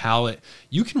 then the palate,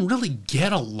 you can really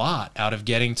get a lot out of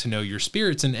getting to know your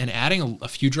spirits, and adding a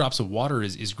few drops of water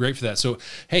is great for that. So,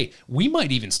 hey, we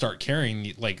might even start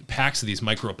carrying like packs of these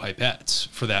micro pipettes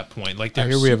for that point. Like I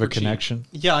they're hear we have a super cheap. connection.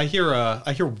 Yeah, I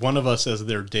hear one of us as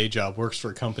their day job works for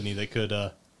a company that could.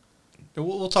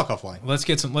 We'll talk offline. Let's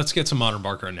get some Modern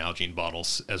Barker and Nalgene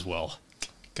bottles as well.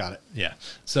 Got it. Yeah.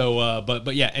 So,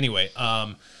 but yeah. Anyway,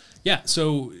 yeah.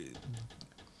 So,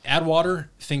 add water,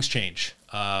 things change.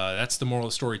 That's the moral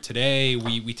of the story today.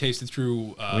 We tasted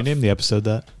through. We named the episode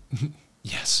that.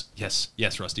 Yes,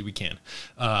 Rusty, we can.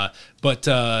 But what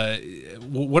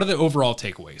are the overall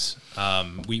takeaways?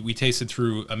 We tasted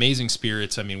through amazing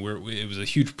spirits. I mean, it was a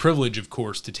huge privilege, of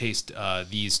course, to taste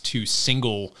these 2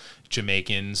 single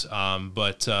Jamaicans.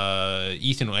 But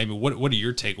Ethan, I mean, what are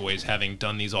your takeaways having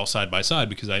done these all side by side?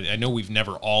 Because I know we've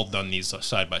never all done these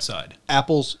side by side.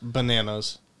 Apples,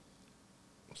 bananas.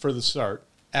 For the start,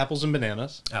 apples and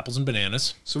bananas. Apples and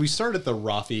bananas. So we started the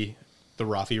Rafi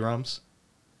rums,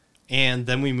 and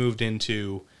then we moved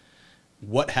into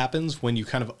what happens when you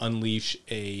kind of unleash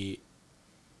I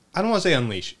don't want to say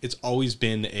unleash. It's always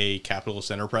been a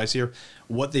capitalist enterprise here.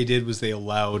 What they did was they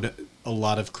allowed a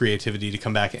lot of creativity to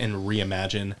come back and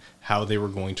reimagine how they were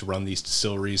going to run these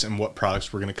distilleries and what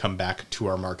products were going to come back to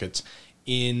our markets.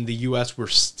 In the U.S., we're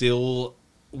still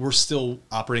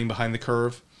operating behind the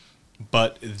curve.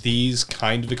 But these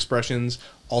kind of expressions,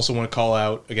 also want to call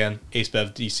out, again,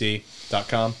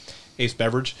 acebevdc.com. Ace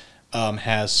Beverage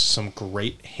has some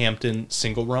great Hampton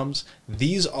single rums.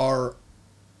 These are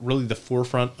really the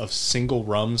forefront of single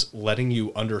rums, letting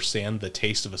you understand the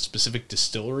taste of a specific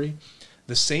distillery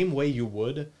the same way you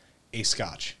would a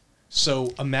Scotch.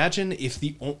 So imagine if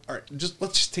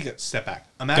let's just take a step back.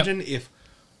 Imagine if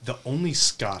the only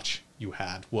Scotch you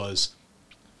had was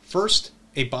first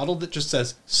a bottle that just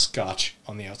says Scotch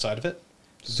on the outside of it.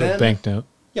 So Then, banknote.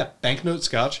 Yeah, banknote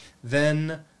Scotch.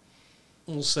 Then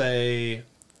we'll say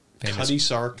Cuddy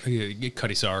Sark. Get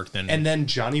Cuddy Sark, then And then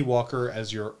Johnny Walker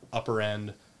as your upper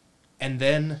end. And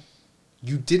then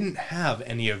you didn't have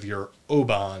any of your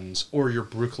Obans or your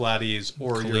Bruichladdis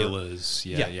or Kalilas,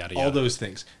 yada all yada. those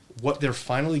things. What they're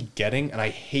finally getting, and I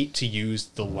hate to use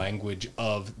the language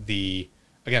of the,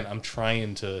 again, I'm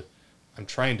trying to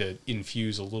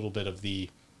infuse a little bit of the,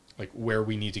 like, where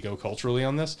we need to go culturally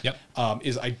on this. Yep.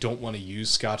 Is I don't want to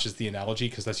use Scotch as the analogy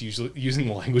because that's usually using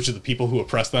the language of the people who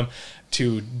oppress them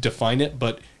to define it.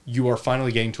 But you are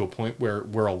finally getting to a point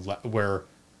where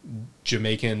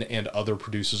Jamaican and other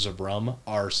producers of rum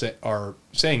are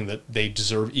saying that they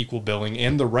deserve equal billing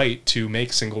and the right to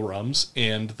make single rums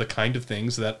and the kind of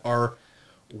things that are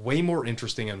way more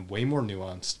interesting and way more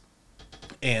nuanced.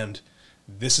 And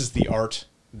this is the art.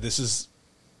 This is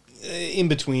in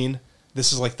between.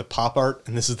 This is like the pop art,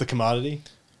 and this is the commodity.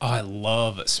 Oh, I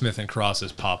love Smith &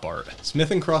 Cross's pop art.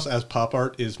 Smith & Cross as pop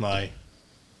art is my...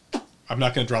 I'm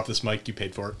not going to drop this mic. You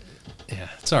paid for it. Yeah,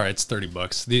 it's all right. It's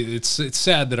 $30. It's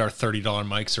sad that our $30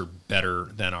 mics are better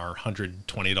than our $120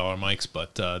 mics,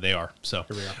 but they are. So,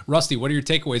 Here we are. Rusty, what are your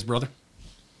takeaways, brother?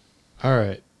 All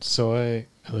right. So I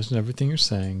listen to everything you're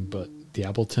saying, but the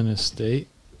Appleton Estate,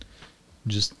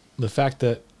 just the fact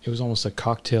that it was almost a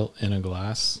cocktail in a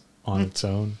glass on its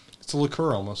own. It's a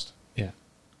liqueur almost. Yeah.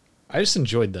 I just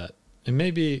enjoyed that. And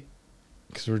maybe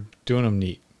because we're doing them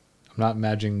neat. I'm not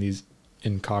imagining these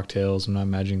in cocktails. I'm not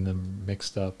imagining them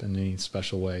mixed up in any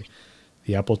special way.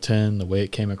 The Appleton, the way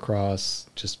it came across,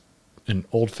 just an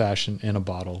old-fashioned in a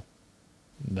bottle.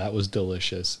 That was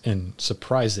delicious and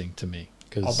surprising to me.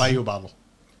 I'll buy you a bottle.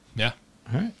 Yeah.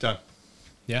 All right. Done.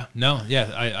 Yeah, no,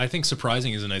 yeah, I think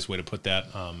surprising is a nice way to put that.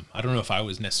 I don't know if I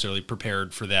was necessarily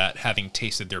prepared for that, having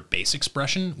tasted their base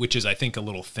expression, which is, I think, a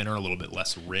little thinner, a little bit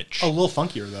less rich. A little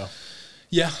funkier, though.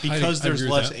 Yeah, Because I there's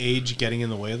agree with less that. age getting in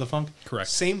the way of the funk. Correct.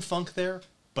 Same funk there,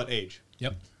 but age.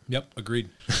 Yep, agreed.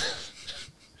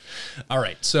 All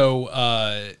right, so,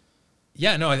 I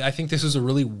think this was a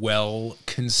really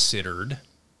well-considered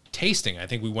tasting. I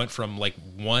think we went from, like,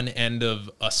 one end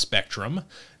of a spectrum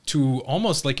to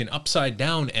almost like an upside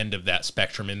down end of that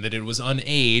spectrum, in that it was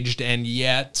unaged, and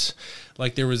yet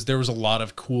like there was a lot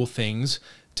of cool things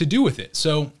to do with it.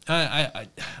 So my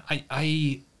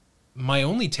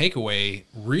only takeaway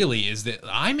really is that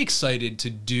I'm excited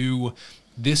to do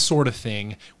this sort of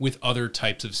thing with other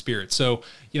types of spirits. So,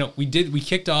 we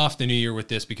kicked off the new year with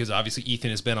this because obviously Ethan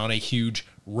has been on a huge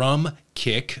rum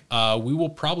kick. We will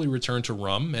probably return to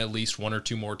rum at least one or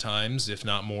two more times, if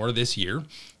not more, this year.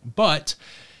 But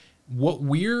what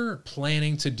we're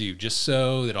planning to do, just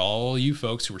so that all you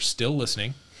folks who are still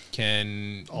listening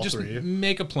can just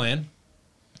make a plan,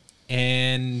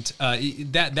 and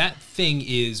that thing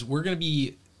is we're going to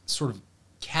be sort of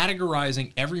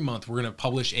categorizing every month. We're going to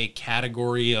publish a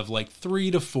category of like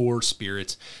 3 to 4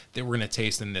 spirits that we're going to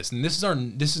taste in this. And this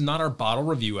is not our bottle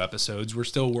review episodes. We're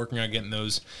still working on getting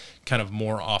those kind of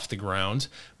more off the ground,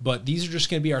 but these are just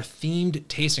going to be our themed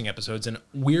tasting episodes, and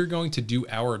we're going to do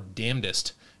our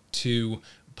damnedest to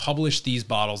publish these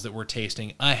bottles that we're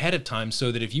tasting ahead of time,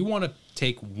 so that if you want to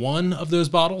take one of those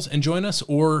bottles and join us,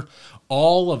 or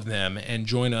all of them and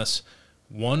join us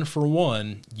one for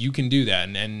one, you can do that.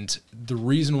 And the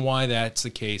reason why that's the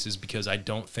case is because I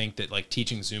don't think that like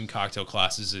teaching Zoom cocktail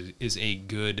classes is a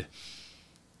good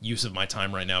use of my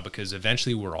time right now, because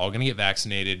eventually we're all going to get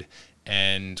vaccinated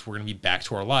and we're going to be back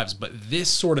to our lives. But this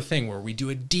sort of thing where we do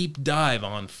a deep dive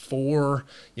on 3 or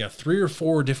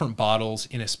 4 different bottles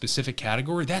in a specific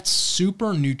category, that's super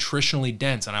nutritionally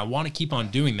dense, and I want to keep on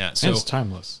doing that. So And it's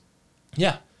timeless.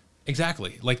 Yeah,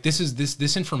 exactly. Like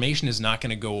this information is not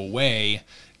going to go away,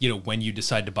 when you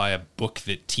decide to buy a book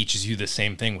that teaches you the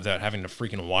same thing without having to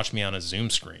freaking watch me on a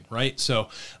Zoom screen, right? So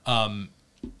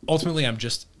ultimately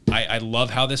I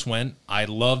love how this went. I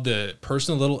love the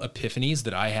personal little epiphanies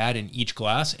that I had in each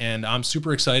glass, and I'm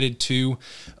super excited to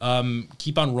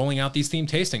keep on rolling out these theme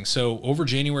tastings. So over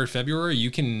January, February,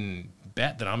 you can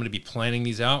bet that I'm going to be planning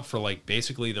these out for like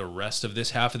basically the rest of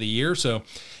this half of the year. So,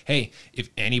 hey, if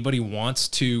anybody wants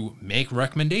to make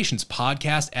recommendations,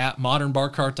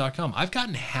 podcast@modernbarcart.com. I've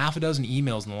gotten half a dozen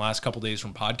emails in the last couple days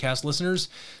from podcast listeners.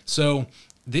 So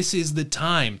this is the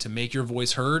time to make your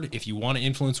voice heard. If you want to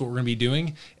influence what we're going to be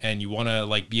doing and you want to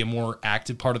like be a more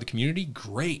active part of the community,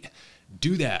 great.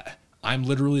 Do that. I'm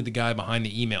literally the guy behind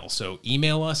the email. So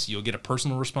email us. You'll get a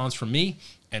personal response from me.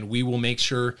 and we will make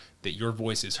sure that your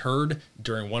voice is heard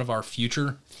during one of our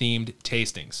future themed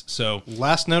tastings. So,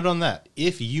 last note on that,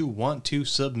 if you want to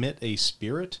submit a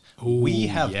spirit, we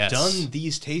have done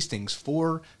these tastings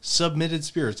for submitted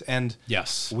spirits. And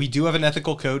yes, we do have an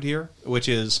ethical code here, which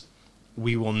is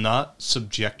we will not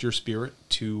subject your spirit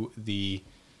to the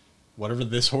whatever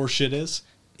this horse shit is.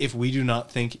 If we do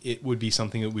not think it would be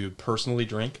something that we would personally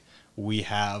drink, we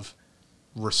have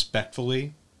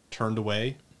respectfully turned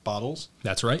away bottles.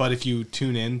 That's right. But if you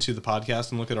tune in to the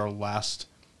podcast and look at our last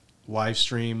live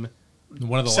stream,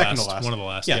 one of the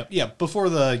last, yeah, before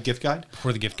the gift guide,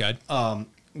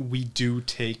 we do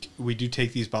take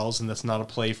these bottles, and that's not a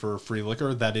play for free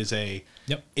liquor. That is a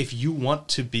if you want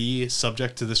to be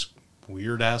subject to this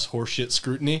weird ass horseshit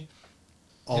scrutiny,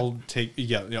 I'll take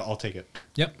it.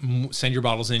 Yep. Send your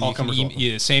bottles in.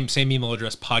 Same email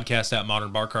address,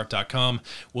 podcast@modernbarcart.com.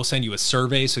 We'll send you a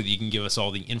survey so that you can give us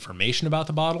all the information about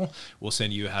the bottle. We'll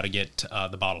send you how to get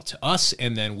the bottle to us,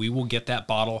 and then we will get that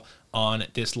bottle on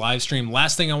this live stream.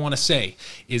 Last thing I want to say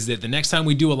is that the next time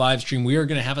we do a live stream, we are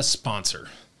going to have a sponsor.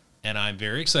 And I'm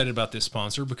very excited about this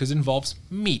sponsor because it involves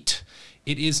meat.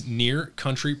 It is Near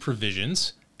Country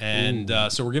Provisions. And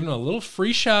so we're giving a little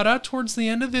free shout out towards the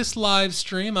end of this live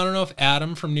stream. I don't know if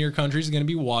Adam from Near Country is going to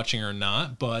be watching or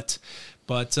not, but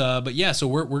yeah. So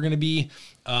we're going to be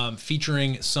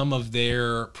featuring some of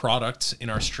their products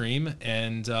in our stream,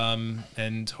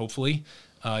 and hopefully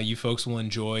you folks will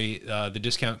enjoy the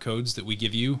discount codes that we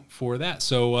give you for that.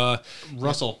 So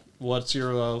Russell, what's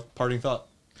your parting thought?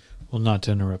 Well, not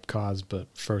to interrupt Cos, but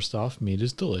first off, meat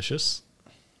is delicious.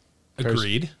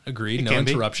 Agreed. No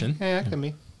interruption. Yeah, it can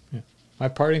be. My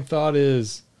parting thought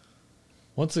is,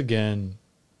 once again,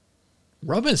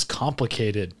 rum is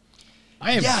complicated.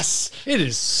 Yes! It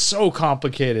is so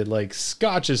complicated. Like,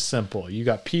 Scotch is simple. You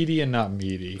got peaty and not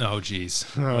meaty. Oh, geez.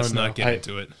 Let's not get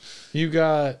into it. You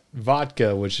got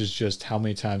vodka, which is just how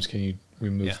many times can you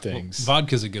remove things. Well,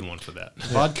 vodka's a good one for that.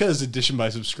 Vodka is addition by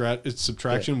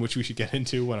subtraction, which we should get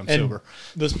into when I'm sober.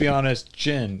 Let's be honest,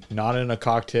 gin, not in a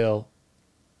cocktail,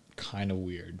 kind of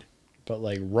weird. But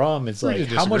like rum, it's like,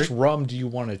 how much rum do you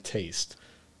want to taste?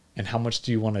 And how much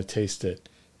do you want to taste it?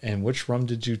 And which rum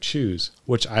did you choose?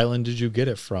 Which island did you get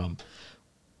it from?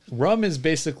 Rum is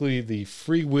basically the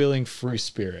freewheeling free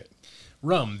spirit.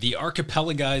 Rum, the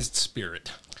archipelagized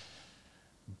spirit.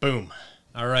 Boom.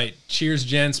 All right. Cheers,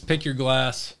 gents. Pick your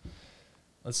glass.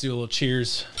 Let's do a little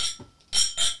cheers.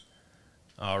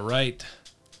 All right.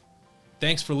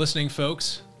 Thanks for listening,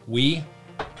 folks.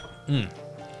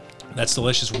 That's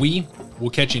delicious. We'll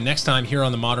catch you next time here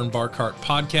on the Modern Bar Cart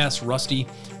Podcast. Rusty,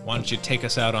 why don't you take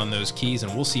us out on those keys,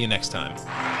 and we'll see you next time.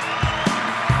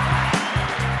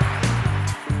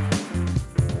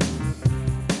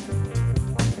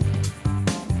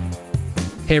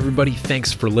 Hey everybody,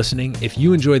 thanks for listening. If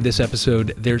you enjoyed this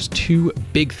episode, there's two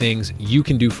big things you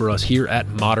can do for us here at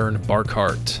Modern Bar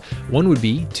Cart. One would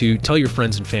be to tell your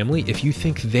friends and family if you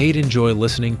think they'd enjoy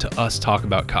listening to us talk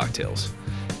about cocktails.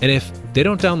 And if they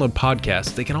don't download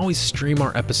podcasts, they can always stream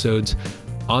our episodes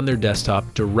on their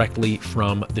desktop directly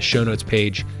from the show notes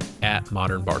page at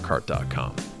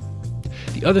modernbarcart.com.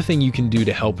 The other thing you can do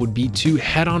to help would be to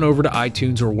head on over to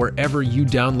iTunes or wherever you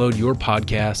download your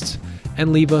podcasts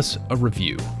and leave us a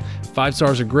review. 5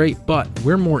 stars are great, but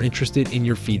we're more interested in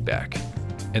your feedback.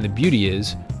 And the beauty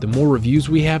is, the more reviews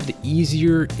we have, the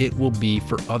easier it will be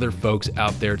for other folks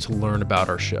out there to learn about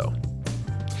our show.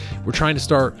 We're trying to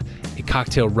start a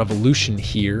cocktail revolution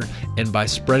here, and by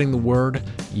spreading the word,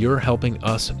 you're helping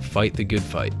us fight the good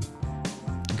fight.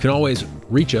 You can always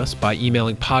reach us by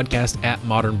emailing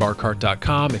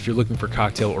podcast@modernbarcart.com if you're looking for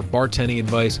cocktail or bartending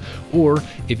advice, or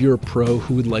if you're a pro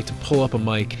who would like to pull up a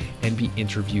mic and be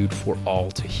interviewed for all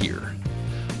to hear.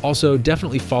 Also,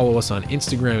 definitely follow us on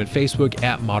Instagram and Facebook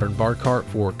at Modern Bar Cart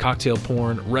for cocktail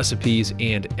porn, recipes,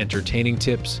 and entertaining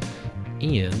tips.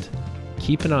 And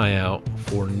keep an eye out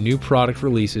for new product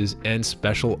releases and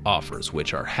special offers,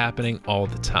 which are happening all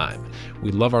the time.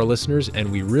 We love our listeners,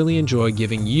 and we really enjoy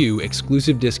giving you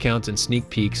exclusive discounts and sneak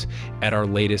peeks at our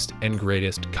latest and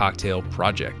greatest cocktail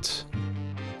projects.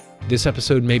 This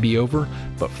episode may be over,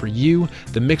 but for you,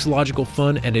 the mixological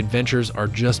fun and adventures are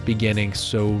just beginning,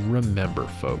 so remember,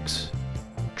 folks,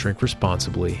 drink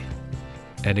responsibly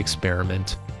and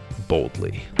experiment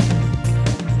boldly.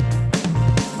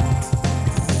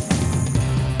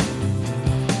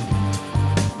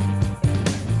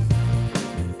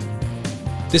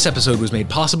 This episode was made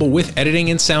possible with editing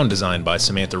and sound design by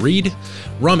Samantha Reed,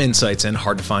 rum insights and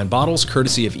hard-to-find bottles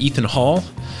courtesy of Ethan Hall,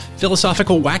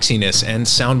 philosophical waxiness and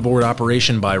soundboard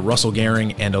operation by Russell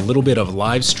Gehring, and a little bit of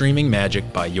live streaming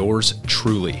magic by yours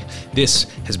truly. This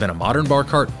has been a Modern Bar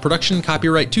Cart production,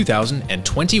 copyright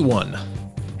 2021.